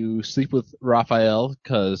guess you sleep with Raphael,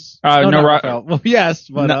 because... no, not Ra- Raphael. Well, yes,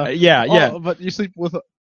 but... No, yeah. But you sleep with...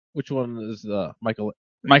 Which one is Michael?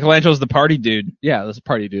 Michelangelo's the party dude. Yeah, that's a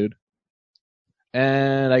party dude.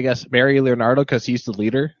 And I guess marry Leonardo, because he's the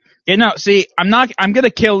leader. Yeah, no, see, I'm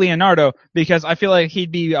gonna kill Leonardo because I feel like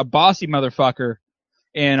he'd be a bossy motherfucker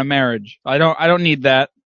in a marriage. I don't need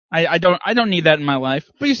that. I don't need that in my life.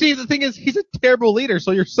 But you see, the thing is, he's a terrible leader,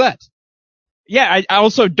 so you're set. Yeah, I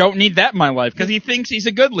also don't need that in my life because he thinks he's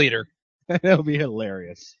a good leader. That'll be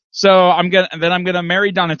hilarious. So I'm gonna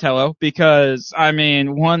marry Donatello because I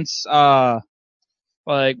mean once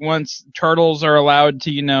turtles are allowed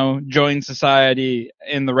to join society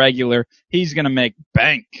in the regular, he's gonna make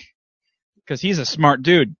bank because he's a smart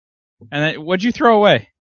dude. And then, what'd you throw away?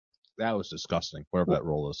 That was disgusting, whatever that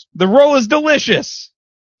roll is. The roll is delicious.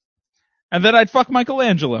 And then I'd fuck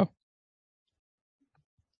Michelangelo.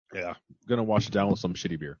 Yeah. I'm gonna wash it down with some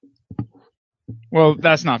shitty beer. Well,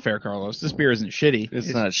 that's not fair, Carlos. This beer isn't shitty. It's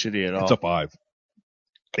not shitty at all. It's a 5.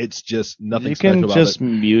 It's just nothing You special can about just it.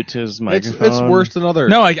 mute his microphone. It's worse than other.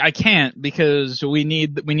 No, I can't because we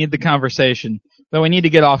need the conversation. But we need to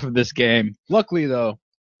get off of this game. Luckily, though,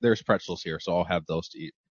 there's pretzels here, so I'll have those to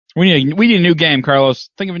eat. We need a new game, Carlos.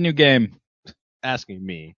 Think of a new game. Asking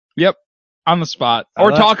me. Yep. On the spot. I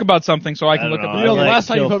Or like- talk about something so I can I look don't up know. the The like last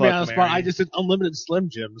time you Kill, put me Fuck, on the spot, Marry. I just did unlimited Slim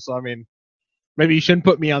Jim. So I mean, maybe you shouldn't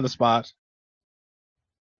put me on the spot.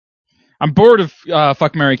 I'm bored of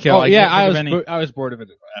Fuck, Marry, Kill. Oh yeah, can't think of any. I was bored of it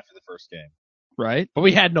after the first game, Right? but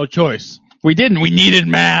we had no choice, We didn't. We needed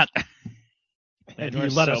Matt. and we're you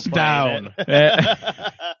let so us playing down.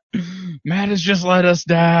 it. Matt has just let us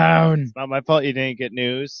down. Not my fault you didn't get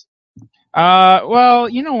news. Well,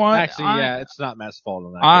 you know what? Actually, yeah, it's not Matt's fault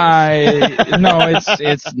in that case. No,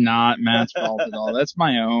 it's not Matt's fault at all. That's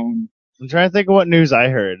my own. I'm trying to think of what news I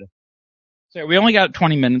heard. So we only got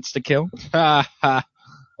 20 minutes to kill.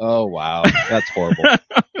 Oh wow, that's horrible.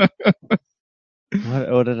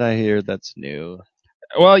 What did I hear that's new?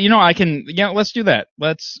 Well, let's do that.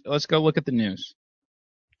 Let's go look at the news.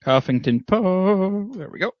 Huffington Post. There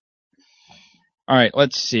we go. All right,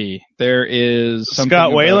 let's see. There is something Scott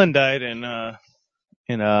about- Whalen died in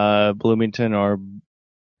Bloomington or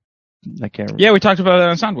I can't remember. Yeah, we talked about that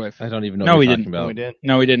on Soundwave. I don't even know. No, what we you're didn't. talking about. We did.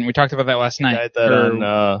 No, we didn't. We talked about that last He night.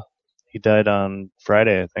 he died on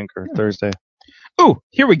Friday, I think, or Thursday. Oh,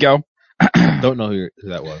 here we go. Don't know who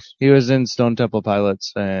that was. He was in Stone Temple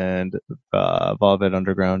Pilots and Velvet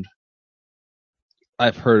Underground.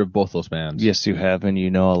 I've heard of both those bands. Yes, you have, and you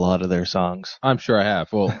know a lot of their songs. I'm sure I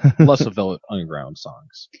have. Well, less of Velvet Underground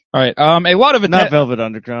songs. All right. A lot of it. Not Velvet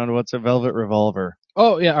Underground. What's a Velvet Revolver?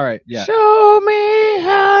 Oh yeah, all right, yeah. Show me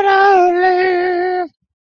how to live.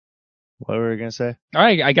 What were we gonna say? All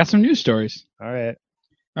right, I got some news stories. All right.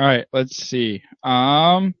 All right, let's see.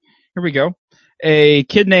 Here we go. A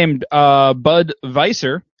kid named Bud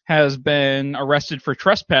Weiser has been arrested for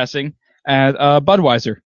trespassing at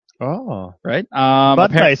Budweiser. Oh, Right.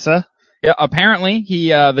 Budweiser. Yeah. Apparently,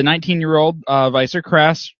 the 19-year-old Weiser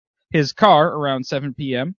crashed his car around 7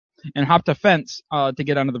 p.m. and hopped a fence to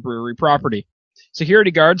get onto the brewery property.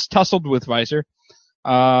 Security guards tussled with Weiser,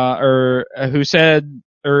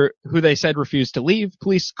 who they said refused to leave.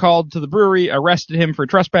 Police called to the brewery, arrested him for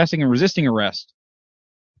trespassing and resisting arrest.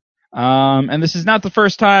 And this is not the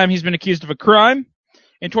first time he's been accused of a crime.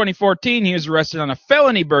 In 2014, he was arrested on a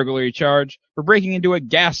felony burglary charge for breaking into a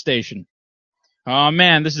gas station. Oh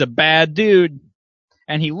man, this is a bad dude.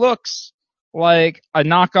 And he looks like a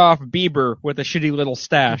knockoff Bieber with a shitty little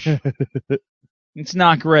stash. It's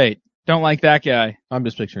not great. Don't like that guy. I'm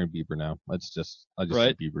just picturing Bieber now. I just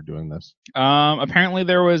Right. see Bieber doing this. Apparently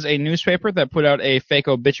there was a newspaper that put out a fake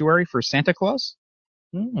obituary for Santa Claus.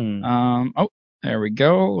 There we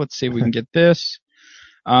go. Let's see if we can get this.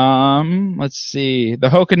 Let's see. The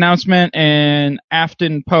Hoke announcement in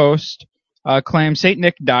Afton Post claims St.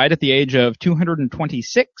 Nick died at the age of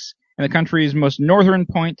 226 in the country's most northern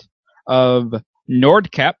point of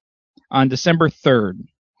Nordkapp on December 3rd.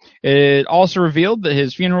 It also revealed that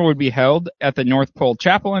his funeral would be held at the North Pole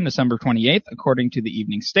Chapel on December 28th, according to the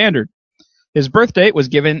Evening Standard. His birth date was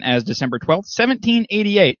given as December 12th,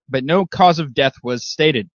 1788, but no cause of death was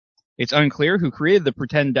stated. It's unclear who created the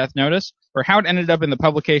pretend death notice or how it ended up in the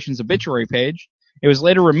publication's obituary page. It was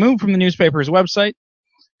later removed from the newspaper's website.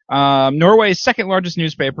 Norway's second largest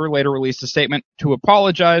newspaper later released a statement to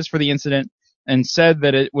apologize for the incident and said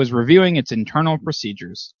that it was reviewing its internal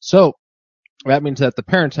procedures. So that means that the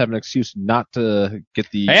parents have an excuse not to get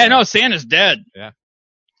the. Hey, no, Santa's dead. Yeah.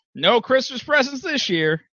 No Christmas presents this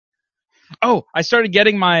year. Oh, I started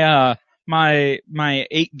getting my my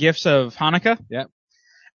 8 gifts of Hanukkah. Yeah.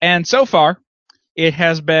 And so far, it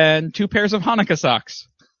has been 2 pairs of Hanukkah socks.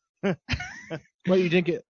 Well, you didn't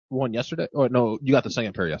get one yesterday? Oh no, you got the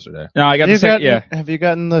second pair yesterday. No, I got the second. Yeah. Have you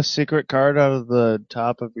gotten the secret card out of the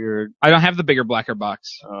top of your? I don't have the bigger, blacker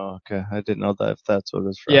box. Oh, okay. I didn't know that if that's what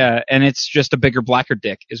it's from. Yeah, and it's just a bigger, blacker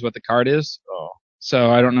dick is what the card is. Oh.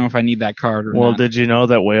 So I don't know if I need that card or Well, not. did you know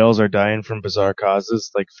that whales are dying from bizarre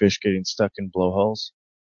causes, like fish getting stuck in blowholes?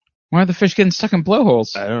 Why are the fish getting stuck in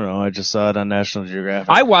blowholes? I don't know. I just saw it on National Geographic.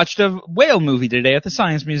 I watched a whale movie today at the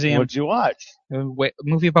Science Museum. What'd you watch? A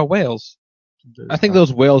movie about whales. I think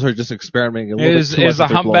those whales are just experimenting a little bit too much Is a with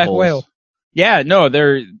their humpback blowholes. whale. Yeah, no,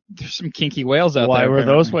 there's some kinky whales out Why there. were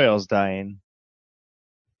those apparently. whales dying?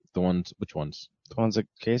 The ones, which ones? The ones that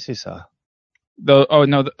Casey saw. Don't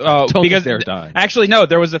Because think they're dying. actually no,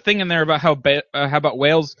 there was a thing in there about how about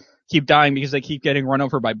whales keep dying because they keep getting run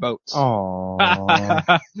over by boats. Oh.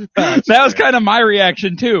 That was kind of my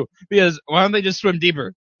reaction too, because why don't they just swim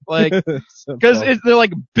deeper? like So because dumb. they're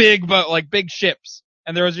like big, but like big ships,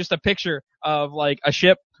 and there was just a picture of like a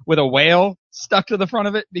ship with a whale stuck to the front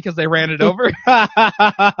of it because they ran it over.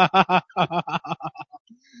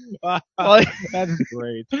 Like, That's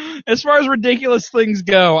great. as far as ridiculous things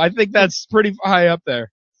go, I think that's pretty high up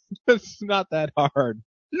there. It's not that hard.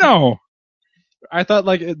 No. I thought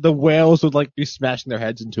like the whales would like be smashing their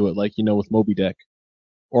heads into it, like with Moby Dick,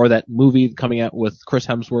 or that movie coming out with Chris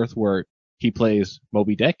Hemsworth where he plays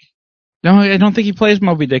Moby Dick. No, I don't think he plays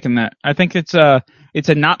Moby Dick in that. I think it's a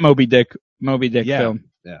not Moby Dick Yeah. film.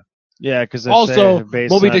 Yeah, because Also,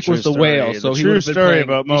 Moby Dick was the whale, so he true would've been story playing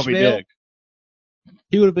about Moby Ishmael. Dick.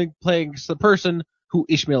 He would have been playing the person who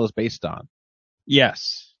Ishmael is based on.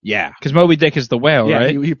 Yes, Yeah. because Moby Dick is the whale, Yeah,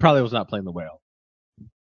 right? he probably was not playing the whale.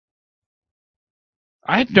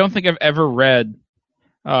 I don't think I've ever read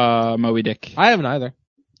Moby Dick. I haven't either.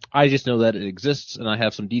 I just know that it exists, and I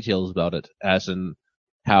have some details about it, as in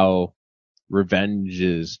how revenge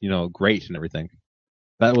is, great and everything.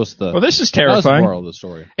 That was the Well, this is that was the terrifying. moral of the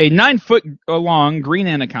story. A 9-foot long green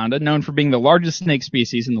anaconda, known for being the largest snake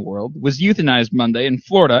species in the world, was euthanized Monday in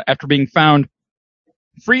Florida after being found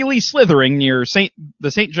freely slithering near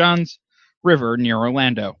the St. John's River near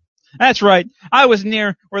Orlando. That's right. I was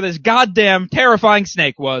near where this goddamn terrifying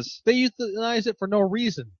snake was. They euthanize it for no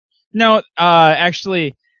reason. No,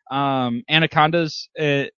 actually, anacondas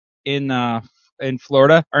in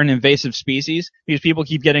Florida are an invasive species because people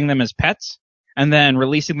keep getting them as pets and then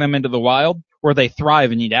releasing them into the wild where they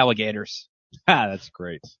thrive and eat alligators. That's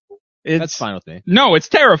great. That's fine with me. No, it's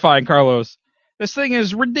terrifying, Carlos. This thing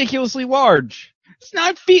is ridiculously large. It's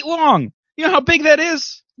 9 feet long. You know how big that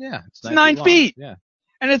is? Yeah, It's 9 feet. Yeah,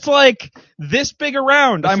 And it's like this big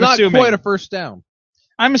around, it's I'm not assuming. quite a first down.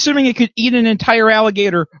 I'm assuming it could eat an entire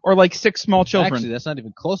alligator or like 6 small children. Actually, that's not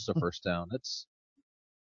even close to first down. It's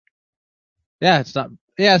it's not.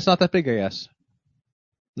 Yeah, it's not that big, I guess.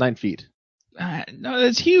 9 feet. No,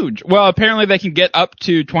 that's huge. Well, apparently they can get up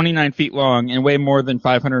to 29 feet long and weigh more than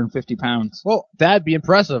 550 pounds. Well, that'd be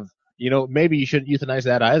impressive. Maybe you shouldn't euthanize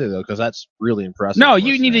that either, though, because that's really impressive. No, for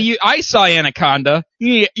you a need snake. to. I saw Anaconda. You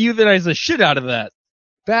need to euthanize the shit out of that.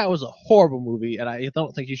 That was a horrible movie, and I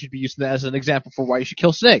don't think you should be using that as an example for why you should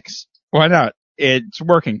kill snakes. Why not? It's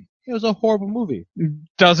working. It was a horrible movie.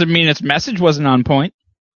 Doesn't mean its message wasn't on point.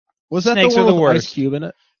 Was that Snakes the are one the with worst. Ice Cube in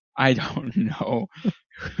it? I don't know.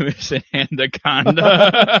 Who's an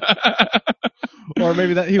Anaconda? Or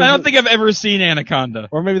maybe that. I don't think I've ever seen Anaconda,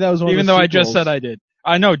 Or maybe that was one. even of though the I just sequels. said I did.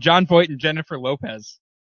 I know John Voight and Jennifer Lopez.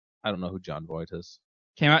 I don't know who John Voight is.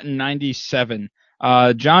 Came out in 97.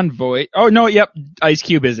 John Voight. Oh, no, yep. Ice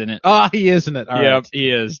Cube is in it. Ah, he is in it. All Yep, right. he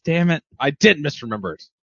is. Damn it. I did misremember it.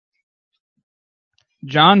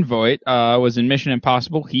 John Voight was in Mission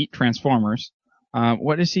Impossible, Heat, Transformers.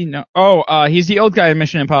 What is he? Oh, he's the old guy in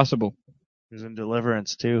Mission Impossible. He's in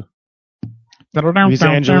Deliverance too. He's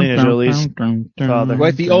Angelina Jolie's father.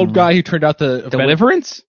 Wait, the old guy who turned out the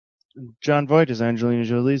Deliverance? John Voight is Angelina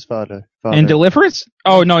Jolie's father. In Deliverance?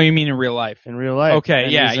 Oh, no, you mean in real life. In real life. Okay,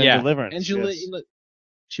 And yeah, he's in yeah. Deliverance. Angelina. yes.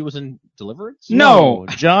 She was in Deliverance? No.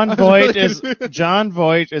 John Voight is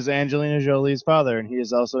Angelina Jolie's father, and he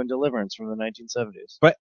is also in Deliverance from the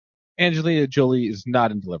 1970s. Angelina Jolie is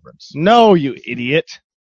not in Deliverance. No, you idiot.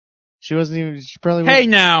 She wasn't even. She probably. Hey,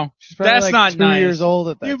 now. she's probably that's like not 2 nice. years old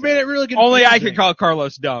at that. You time. made it really confusing. Only I could call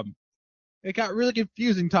Carlos dumb. It got really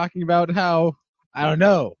confusing talking about how, I don't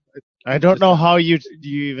know. I don't know how you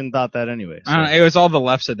even thought that anyway. I don't know, it was all the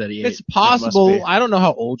left side that he It's ate. possible. be. I don't know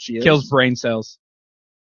how old she is. Kills brain cells.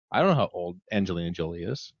 I don't know how old Angelina Jolie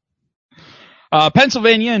is.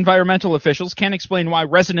 Pennsylvania environmental officials can't explain why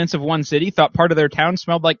residents of one city thought part of their town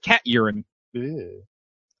smelled like cat urine. Ew.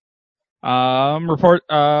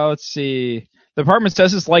 Let's see. The department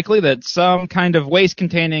says it's likely that some kind of waste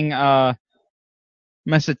containing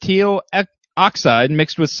mesothyl oxide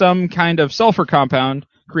mixed with some kind of sulfur compound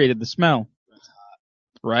created the smell.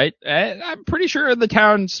 Right? I'm pretty sure the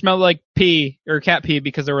town smelled like pee or cat pee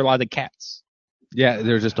because there were a lot of cats. Yeah,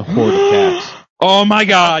 there's just a horde of cats. Oh my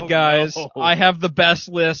God, guys. no. I have the best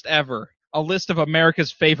list ever. A list of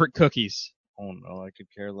America's favorite cookies. Oh no, I could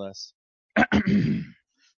care less.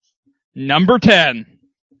 Number 10.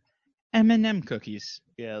 M&M cookies.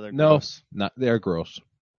 Yeah, they're No, gross. they're gross.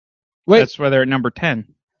 Wait, That's why they're at number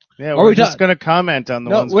 10. Yeah, Are we're we just ta- gonna comment on the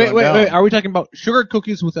no, ones. wait. going down. Are we talking about sugar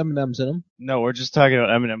cookies with M&Ms in them? No, we're just talking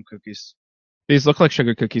about M&M cookies. These look like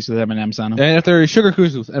sugar cookies with M&Ms on them. And if they're sugar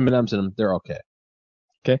cookies with M&Ms in them, they're okay.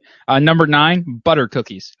 Number 9, butter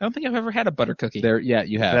cookies. I don't think I've ever had a butter cookie. You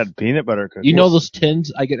I have. had peanut butter cookies. You know those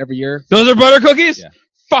tins I get every year? Those are butter cookies? Yeah.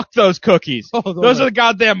 fuck those cookies. Oh, Those are the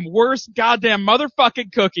goddamn worst goddamn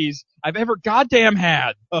motherfucking cookies I've ever goddamn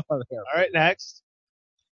had. All right, next.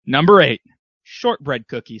 Number 8, shortbread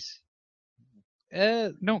cookies. Eh,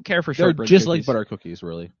 Don't care for they're shortbread just cookies. like butter cookies,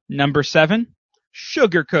 really. Number 7,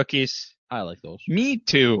 sugar cookies. I like those. Me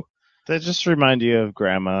too. They just remind you of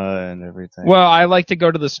grandma and everything. Well, I like to go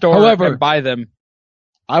to the store However, and buy them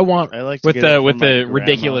I want I like to with get it from the my grandma.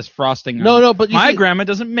 ridiculous frosting. on no, it. no, but you My see, grandma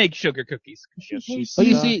doesn't make sugar cookies. Yes, she but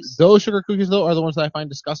you see, sucks. those sugar cookies though are the ones that I find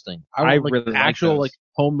disgusting. I want I like really like actual those. like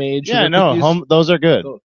homemade Yeah, sugar no, cookies. those are good.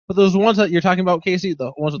 But those ones that you're talking about, Casey,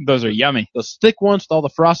 the ones with Those are yummy. the thick ones with all the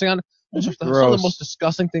frosting on, those are some of the Gross. most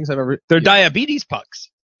disgusting things I've ever. They're diabetes pucks.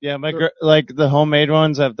 Yeah, like the homemade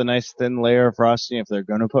ones have the nice thin layer of frosting if they're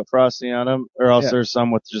gonna put frosting on them, or else Yeah. there's some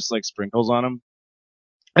with just like sprinkles on them.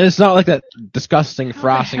 And it's not like that disgusting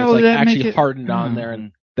frosting. hell It's like did that make actually it- hardened on there,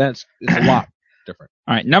 and it's a lot different.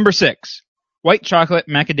 All right, number 6, white chocolate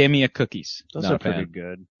macadamia cookies. Those Not are a pretty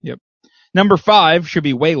fan. good. Number 5 should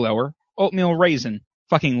be way lower, oatmeal raisin.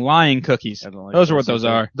 Fucking lying cookies. I don't like Those are what those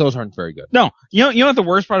either. are. Those aren't very good. No, you know what the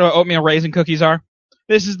worst part about oatmeal raisin cookies are?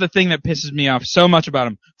 This is the thing that pisses me off so much about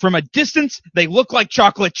them. From a distance, they look like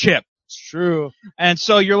chocolate chip. It's true. And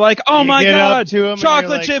so you're like, oh You my get up god, to 'em and chocolate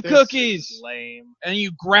you're like, chip "This cookies. is lame. And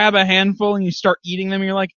you grab a handful and you start eating them and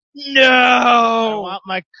you're like, I no! want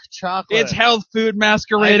my chocolate. It's health food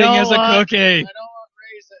masquerading I don't as a want- cookie. I don't want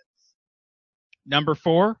raisins. Number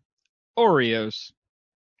 4, Oreos.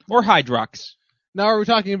 Or Hydrox. Now, are we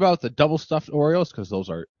talking about the double stuffed Oreos? Because those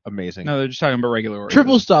are amazing. No, they're just talking about regular Oreos.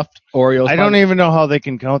 Triple stuffed Oreos. I don't even know how they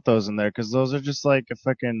can count those in there because those are just like a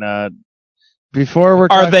fucking. Before we're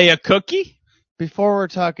Are talk- they a cookie? before we're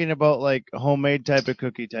talking about like homemade type of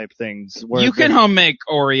cookie type things. Where You can home make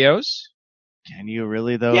Oreos. Can you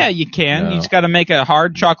really though? Yeah, you can. No. You just got to make a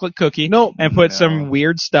hard chocolate cookie No, and put No. some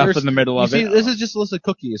weird stuff There's- in the middle you of see, it. this is just a list of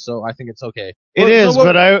cookies, so I think it's okay. It What- is, so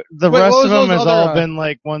what- but the wait, rest what of was them those has other, all been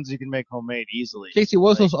like ones you can make homemade easily. Casey, what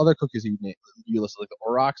was Like, those other cookies you listed, like the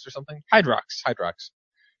Orox or something? Hydrox. Hydrox.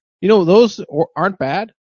 You know, those aren't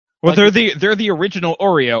bad. Well, Like- they're the original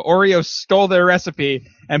Oreo. Oreo stole their recipe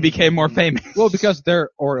and became more famous. Well, because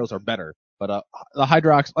their Oreos are better. But the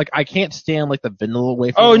Hydrox, like, I can't stand like the vanilla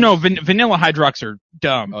wafer. Oh ones. no, vanilla Hydrox are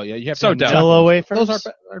dumb. Oh yeah, you have So to dumb. Jello wafers. Those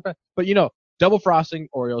aren't bad. But you know, double frosting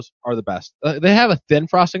Oreos are the best. They have a thin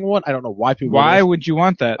frosting one. I don't know why people. Why do would you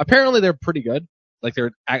want that? this. Apparently, they're pretty good. Like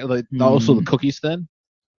they're also the cookies thin.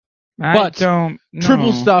 I but don't know.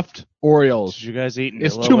 Triple stuffed Oreos. Did you guys eat?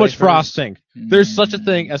 It's Nilla too much wafers? frosting. There's such a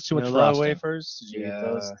thing as too much Nilla frosting. wafers. Did you Yeah. get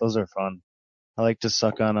those? Those are fun. I like to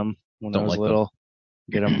suck on them when Don't I was like them. little.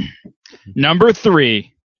 Get them. Number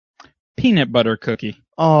 3, peanut butter cookie.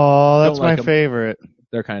 Oh, that's Don't like my 'em. favorite.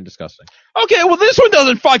 They're kind of disgusting. Okay, well this one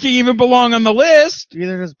doesn't fucking even belong on the list.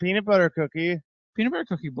 Either does peanut butter cookie. Peanut butter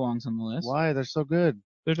cookie belongs on the list. Why? They're so good.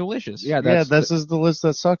 They're delicious. Yeah, Yeah, this is the list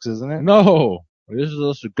that sucks, isn't it? No, this is a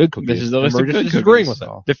list of good cookies. This is the list And of we're good just disagreeing cookies. with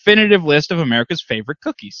it. Definitive list of America's favorite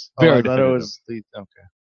cookies. Oh, I Very thought it definitive. was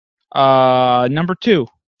okay. Number 2,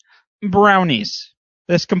 brownies.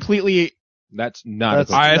 That's completely. That's not.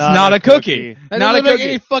 That's a cookie. It's not a cookie. That Not doesn't a make cookie.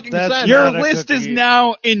 any fucking That's sense. Your not a list is cookie.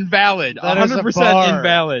 now invalid. That is a 100% bar.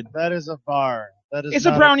 invalid. That is a bar. That is. Is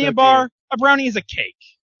not a brownie a cookie. bar? A brownie is a cake.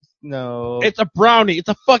 No. It's a brownie.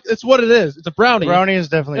 It's what it is. It's a brownie. Brownie is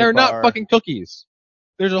definitely. They're a bar. not fucking cookies.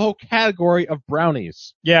 There's a whole category of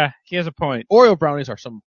brownies. Yeah, he has a point. Oreo brownies are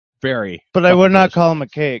some very. But I would not delicious. call them a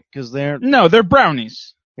cake because they're. No, they're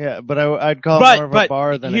brownies. Yeah, but I'd call them more of a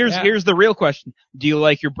bar than. Here's the real question: do you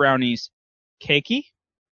like your brownies cakey,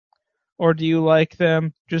 or do you like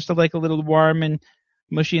them just like a little warm and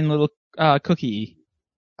mushy and little cookie?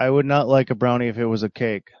 I would not like a brownie if it was a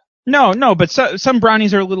cake. No, but some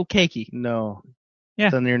brownies are a little cakey. No. Yeah.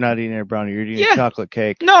 Then you're not eating a brownie. You're eating Yeah. a chocolate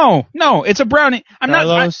cake. No, it's a brownie. I'm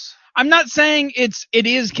Carlos, not saying it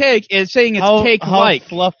is cake. It's saying it's how cake-like.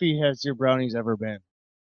 fluffy has your brownies ever been?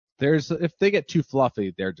 If they get too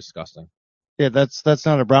fluffy, they're disgusting. Yeah, that's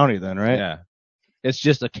not a brownie then, right? Yeah. It's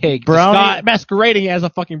just a cake. Brownie- It's not masquerading as a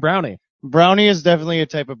fucking brownie. Brownie is definitely a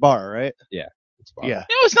type of bar, right? It's a bar. Yeah.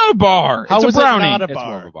 No, it's not a bar. How it's is a it brownie. not a It's bar?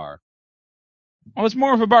 more of a bar. Oh, it's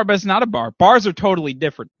more of a bar, but it's not a bar. Bars are totally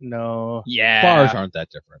different. No. Yeah. Bars aren't that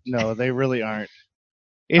different. No, they really aren't.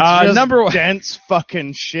 It's just number one- dense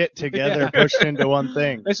fucking shit together pushed into one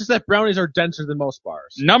thing. It's just that brownies are denser than most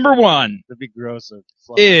bars. Number 1 That'd be gross. if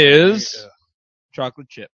fluffy is brownie- chocolate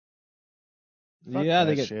chip. Fuck Yeah, that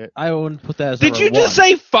they get. shit. I wouldn't put that as Did number you just one.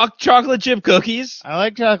 say fuck chocolate chip cookies? I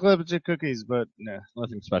like chocolate chip cookies, but nah,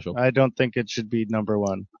 Nothing special. I don't think it should be number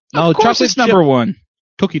one. No, of course chocolate it's number chip 1.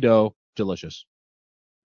 cookie dough, delicious.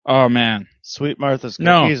 Oh man, Sweet Martha's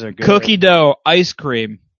no, cookies are good. cookie dough ice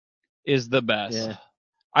cream is the best. Yeah.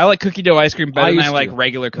 I like cookie dough ice cream better than used I like to.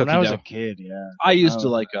 regular cookie When I was dough. a kid, yeah. I used to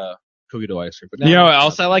Oh. like cookie dough ice cream, but now You know what not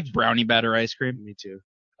else I so like? much. Brownie batter ice cream. Me too.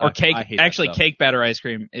 Or I cake. hate that Actually, stuff. cake batter ice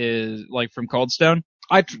cream is like from Cold Stone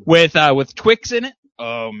I with Twix in it.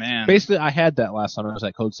 Oh man, basically I had that last time I was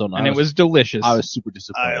at Cold Stone, and it was delicious. I was super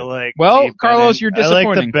disappointed. I like. Well, the Carlos, Ben you're I like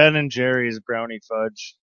disappointing. the Ben and Jerry's brownie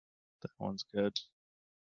fudge. That one's good.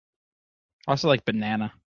 also like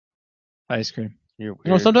banana ice cream. You're weird.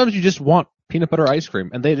 You know, sometimes you just want peanut butter ice cream,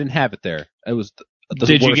 and they didn't have it there. It was. The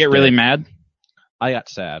Did you worst get really day. mad? I got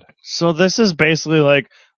sad. So this is basically like,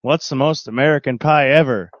 what's the most American pie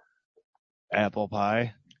ever? Apple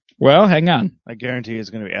pie. Well, hang on. I guarantee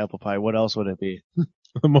it's going to be apple pie. What else would it be?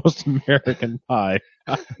 The most American pie.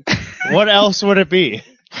 What else would it be?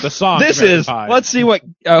 The song. This American is. Pie. Let's see what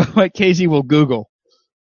Casey will Google.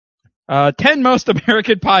 10 most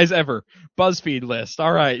American pies ever. BuzzFeed list.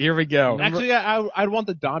 All right, here we go. Actually, I'd want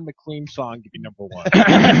the Don McLean song to be number one.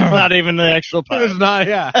 Not even the actual pie. It's not.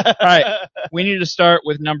 Yeah. All right, we need to start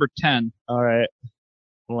with number 10. All right.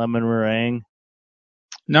 Lemon meringue.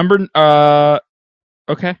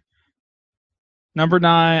 Okay. Number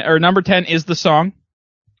 10 is the song.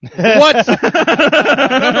 What?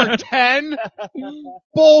 Number 10?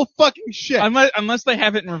 Bull fucking shit. Unless they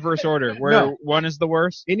have it in reverse order, where No. one is the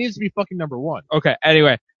worst. It needs to be fucking number one. Okay.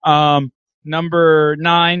 Anyway, number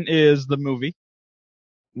 9 is the movie.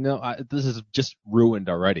 No, this is just ruined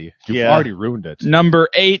already. You've Yeah. already ruined it. Number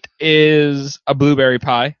 8 is a blueberry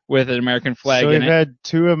pie with an American flag So in we've it. had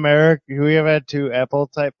two we have had two apple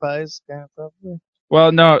type pies, kind of probably.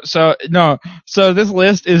 Well, no. So this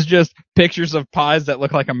list is just pictures of pies that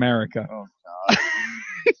look like America. Oh god.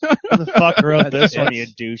 Who the fuck wrote this one, you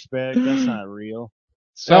douchebag? That's not real.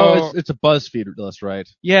 So it's a BuzzFeed list, right?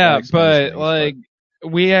 Yeah, That explains but things, like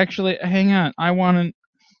we actually hang on. I want to.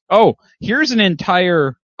 Oh, here's an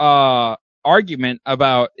entire argument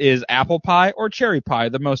about is apple pie or cherry pie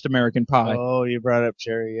the most American pie? Oh, you brought up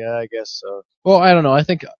cherry. Yeah, I guess so. Well, I don't know. I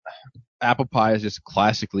think apple pie is just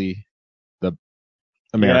classically the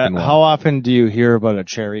American one. How often do you hear about a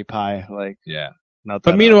cherry pie? Like, Yeah. not that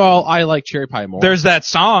But meanwhile, I like cherry pie more. There's that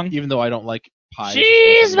song. even though I don't like pie.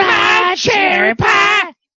 She's my cherry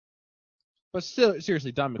pie. But still,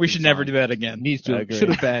 seriously, Don We McLean should never song do that again. Needs I to agree. should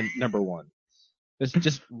have been number one. It's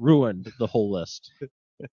just ruined the whole list.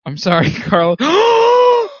 I'm sorry, Carl.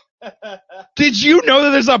 Did you know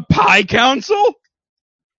that there's a pie council?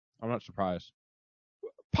 I'm not surprised.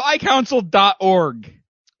 Piecouncil.org.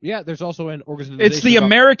 Yeah, there's also an organization. It's the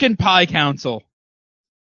American Pie Council.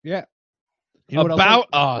 Yeah. You know what else About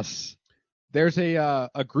us. there's a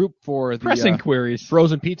group for the Press inquiries.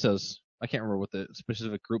 frozen pizzas. I can't remember what the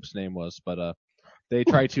specific group's name was, but they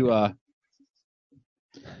try to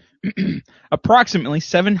Approximately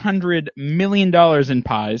 $700 million in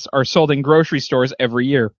pies are sold in grocery stores every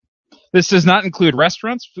year. This does not include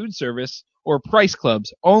restaurants, food service, or price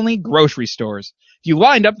clubs, only grocery stores. If you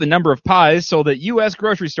lined up the number of pies sold at U.S.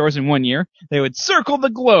 grocery stores in 1 year, they would circle the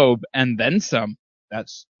globe and then some.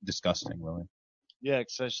 That's disgusting, really. Yeah,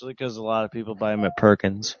 especially because a lot of people buy them at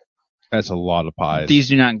Perkins. That's a lot of pies. These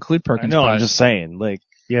do not include I Perkins know, pies. I'm just saying, like,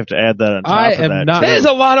 you have to add that on top I of am that. not- too. That is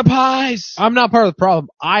a lot of pies. I'm not part of the problem.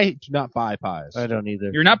 I do not buy pies. I don't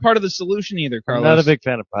either. You're not part of the solution either, I'm Carlos. not a big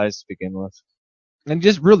fan of pies to begin with. And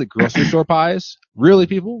just really grocery store pies. Really,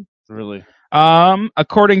 people? Really.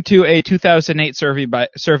 According to a 2008 survey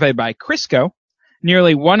by Crisco,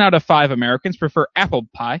 nearly 1 out of 5 Americans prefer apple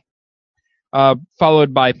pie,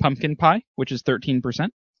 followed by pumpkin pie, which is 13%.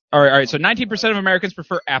 All right, so 19% of Americans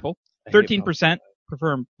prefer apple, 13%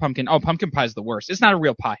 prefer pumpkin. Oh, pumpkin pie is the worst. It's not a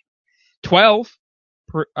real pie. 12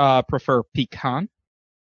 prefer pecan,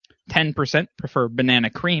 10% prefer banana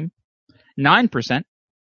cream, 9%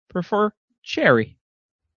 prefer cherry.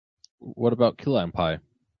 What about key lime pie?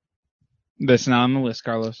 That's not on the list,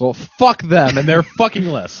 Carlos. Well, fuck them and their fucking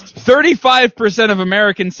list. 35% of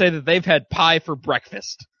Americans say that they've had pie for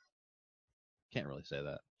breakfast. Can't really say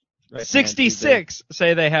that. 66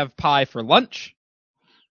 say they have pie for lunch.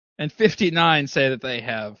 And 59 say that they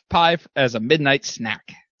have pie as a midnight snack.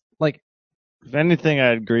 Like, If anything,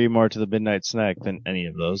 I'd agree more to the midnight snack than any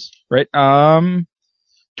of those. Right?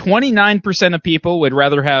 29% of people would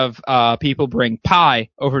rather have people bring pie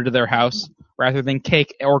over to their house rather than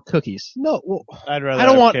cake or cookies. no, well, I'd rather I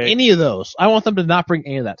don't have want cake. any of those. I want them to not bring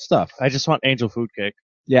any of that stuff. I just want angel food cake.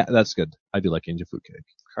 Yeah, that's good. I do like angel food cake.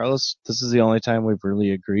 Carlos, this is the only time we've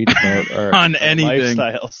really agreed about our, On our anything.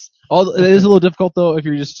 lifestyles. It is a little difficult though if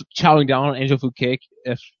you're just chowing down on angel food cake.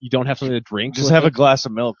 If you don't have something to drink, Just with have it. a glass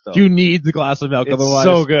of milk, though. You need the glass of milk, It's otherwise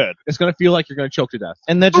so good. it's gonna feel like you're gonna choke to death.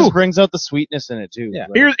 And that just Ooh. brings out the sweetness in it, too. Yeah.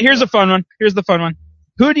 Like, Here's a fun one. Here's the fun one.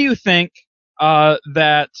 Who do you think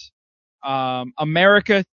that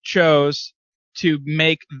America chose to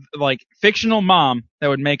make like fictional mom that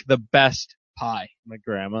would make the best pie? my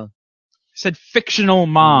grandma. I said fictional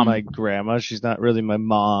mom. My grandma. She's not really my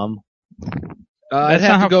mom. I'd That's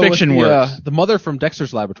have not to how go fiction with works. the mother from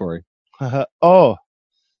Dexter's Laboratory. Oh.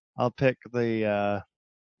 I'll pick the,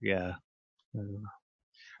 yeah. All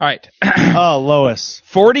right. Oh, Lois.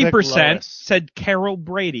 40% Lois. said Carol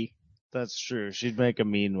Brady. That's true. She'd make a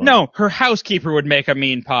mean one. No, her housekeeper would make a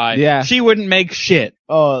mean pie. Yeah. She wouldn't make shit.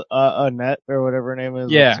 Oh, Annette or whatever her name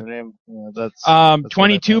is. Yeah. What's her name? Yeah, that's what I thought.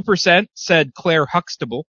 22% said Claire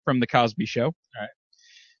Huxtable from The Cosby Show. All right.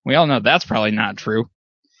 We all know that's probably not true.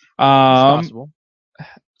 It's possible.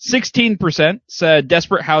 16% said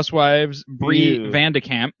Desperate Housewives Brie Ew.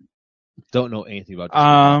 Vandekamp. Don't know anything about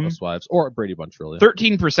Desperate Housewives or Brady Bunch really.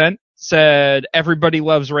 13% said Everybody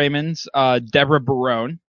Loves Raymond's Deborah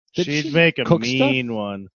Barone. Did She'd she make a cook mean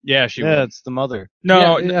one. Yeah, she Yeah, would. it's the mother.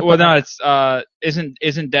 No, Yeah, well, but- no, it's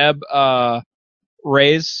isn't Deb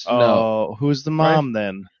Ray's? Oh, who's the mom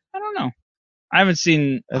then? I don't know. I haven't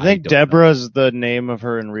seen. I think don't know. Deborah's the name of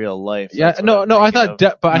her in real life. Yeah, That's what no, I'm no. I thinking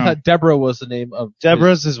thought, of. I No. thought Deborah was the name of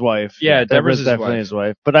Deborah's his wife. Yeah, Deborah's his definitely wife. his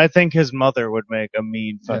wife. But I think his mother would make a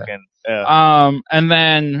mean fucking. And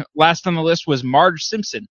then last on the list was Marge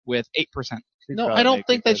Simpson with 8%. No, I don't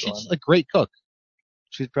think that she's a great cook.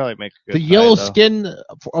 She'd probably make a good The pie, yellow though. skin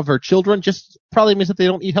of her children just probably means that they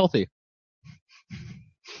don't eat healthy.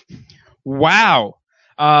 Wow.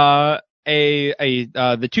 The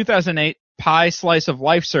 2008 Pie Slice of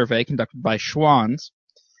Life survey conducted by Schwann's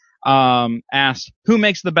asked who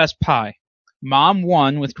makes the best pie. Mom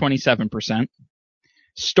won with 27%.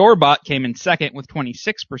 Store-bought came in second with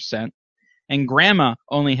 26%. And Grandma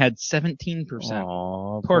only had 17%.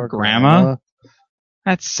 Aw, Poor Grandma.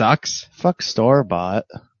 That sucks. Fuck store-bought.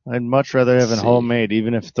 I'd much rather have it See. homemade,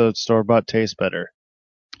 even if the store-bought tastes better.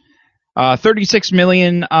 36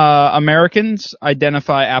 million Americans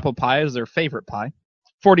identify apple pie as their favorite pie.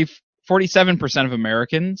 47% of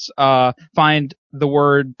Americans find the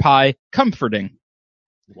word pie comforting.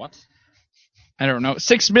 What? I don't know.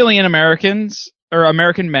 6 million Americans, or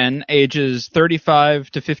American men, ages 35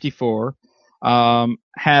 to 54,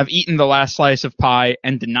 have eaten the last slice of pie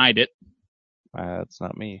and denied it. That's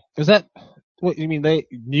not me. Is that what you mean? They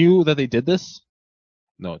knew that they did this?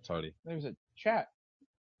 No, it's already. There's a chat.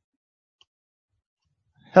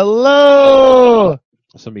 Hello!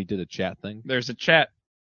 Somebody did a chat thing. There's a chat.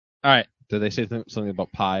 All right. Did they say something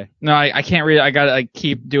about pie? No, I can't read it. I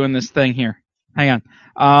keep doing this thing here. Hang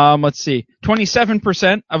on. Let's see.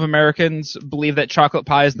 27% of Americans believe that chocolate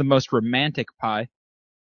pie is the most romantic pie.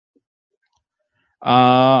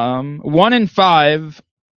 1 in 5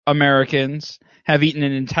 Americans have eaten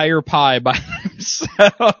an entire pie by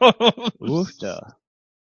themselves. Oofda.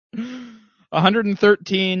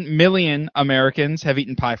 113 million Americans have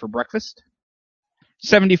eaten pie for breakfast.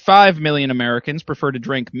 75 million Americans prefer to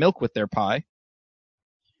drink milk with their pie.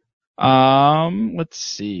 Let's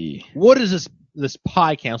see. What is this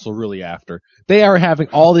pie council really after? They are having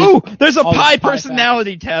all these. Ooh, there's a all these pie pie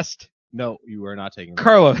personality test. No, you are not taking that.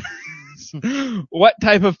 Carlos, what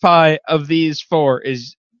type of pie of these 4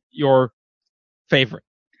 is your favorite?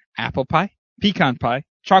 Apple pie, pecan pie,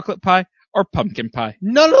 chocolate pie, or pumpkin pie?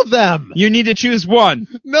 None of them. You need to choose one.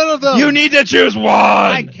 None of them. You need to choose one.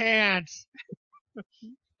 I can't.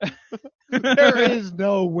 There is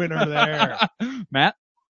no winner there. Matt?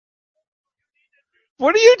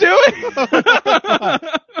 What are you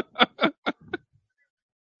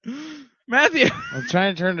doing? Matthew, I'm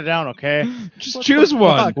trying to turn it down, okay? just choose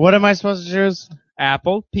one. What am I supposed to choose?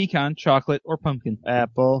 Apple, pecan, chocolate, or pumpkin.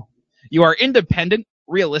 Apple. You are independent,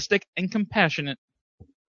 realistic, and compassionate.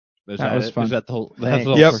 That was fun. Is that the whole? Thanks. That's the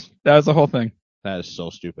whole Yep, first- that was the whole thing. That is so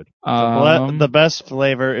stupid. The best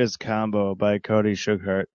flavor is Combo by Cody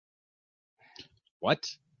Sugarheart. What?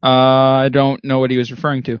 I don't know what he was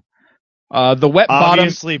referring to. The wet bottom.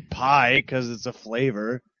 Obviously pie, because it's a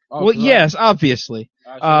flavor. Well, yes, obviously.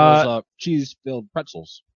 Those cheese-filled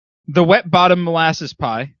pretzels. The wet bottom molasses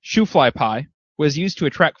pie, shoe fly pie, was used to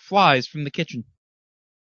attract flies from the kitchen.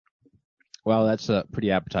 Well, that's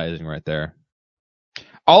pretty appetizing right there.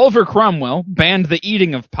 Oliver Cromwell banned the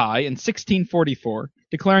eating of pie in 1644,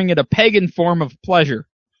 declaring it a pagan form of pleasure.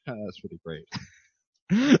 That's pretty great.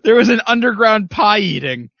 There was an underground pie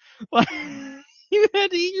eating. You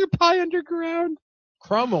had to eat your pie underground.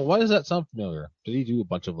 Cromwell, why does that sound familiar? Did he do a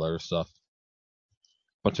bunch of other stuff?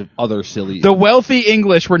 Bunch of other silly... The wealthy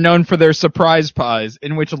English were known for their surprise pies,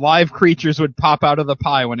 in which live creatures would pop out of the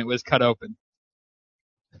pie when it was cut open.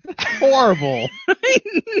 Horrible.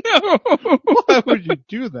 No. Why would you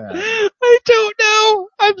do that? I don't know.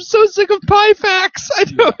 I'm so sick of pie facts. I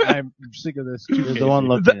don't. I'm sick of this too. You're the one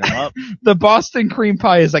looking him up. The Boston cream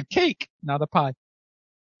pie is a cake, not a pie.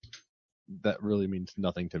 That really means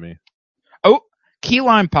nothing to me. Oh, key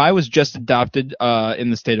lime pie was just adopted in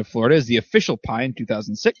the state of Florida as the official pie in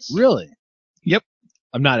 2006. Really? Yep.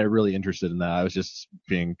 I'm not really interested in that. I was just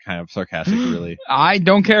being kind of sarcastic, really. I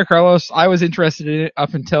don't care, Carlos. I was interested in it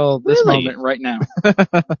up until this moment right now.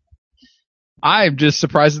 I'm just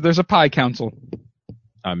surprised that there's a pie council.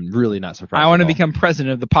 I'm really not surprised. I want to at all. become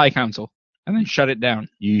president of the pie council and then shut it down.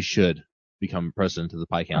 You should become president of the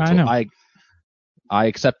pie council. I know. I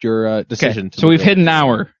accept your decision. Okay, so we've hit an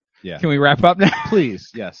hour. Yeah. Can we wrap up now?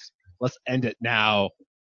 Please, yes. Let's end it now.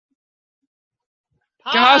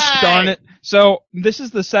 Gosh darn it. So this is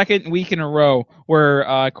the second week in a row where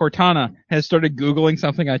Cortana has started Googling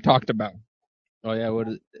something I talked about. Oh yeah, what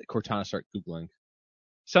did Cortana start Googling?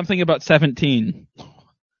 Something about 17.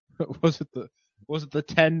 Was it the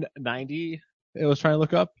 1090 it was trying to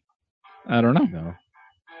look up? I don't know. No.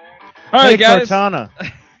 All right, guys. Cortana.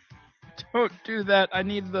 Don't do that. I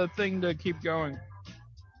need the thing to keep going.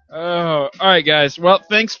 Oh, all right, guys. Well,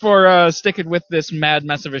 thanks for sticking with this mad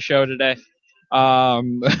mess of a show today.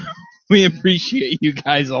 We appreciate you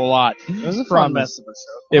guys a lot. It was a fun mess of a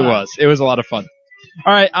show. It was. It was a lot of fun.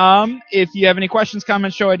 All right. If you have any questions,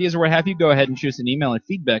 comments, show ideas, or what have you, go ahead and shoot us an email at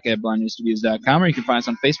feedback@blindnewsstudios.com, or you can find us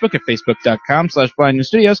on Facebook at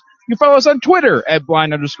facebook.com/blindnewsstudios. You can follow us on Twitter at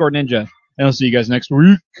blind_ninja. And I'll see you guys next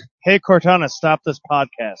week. Hey, Cortana, stop this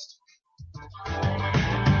podcast.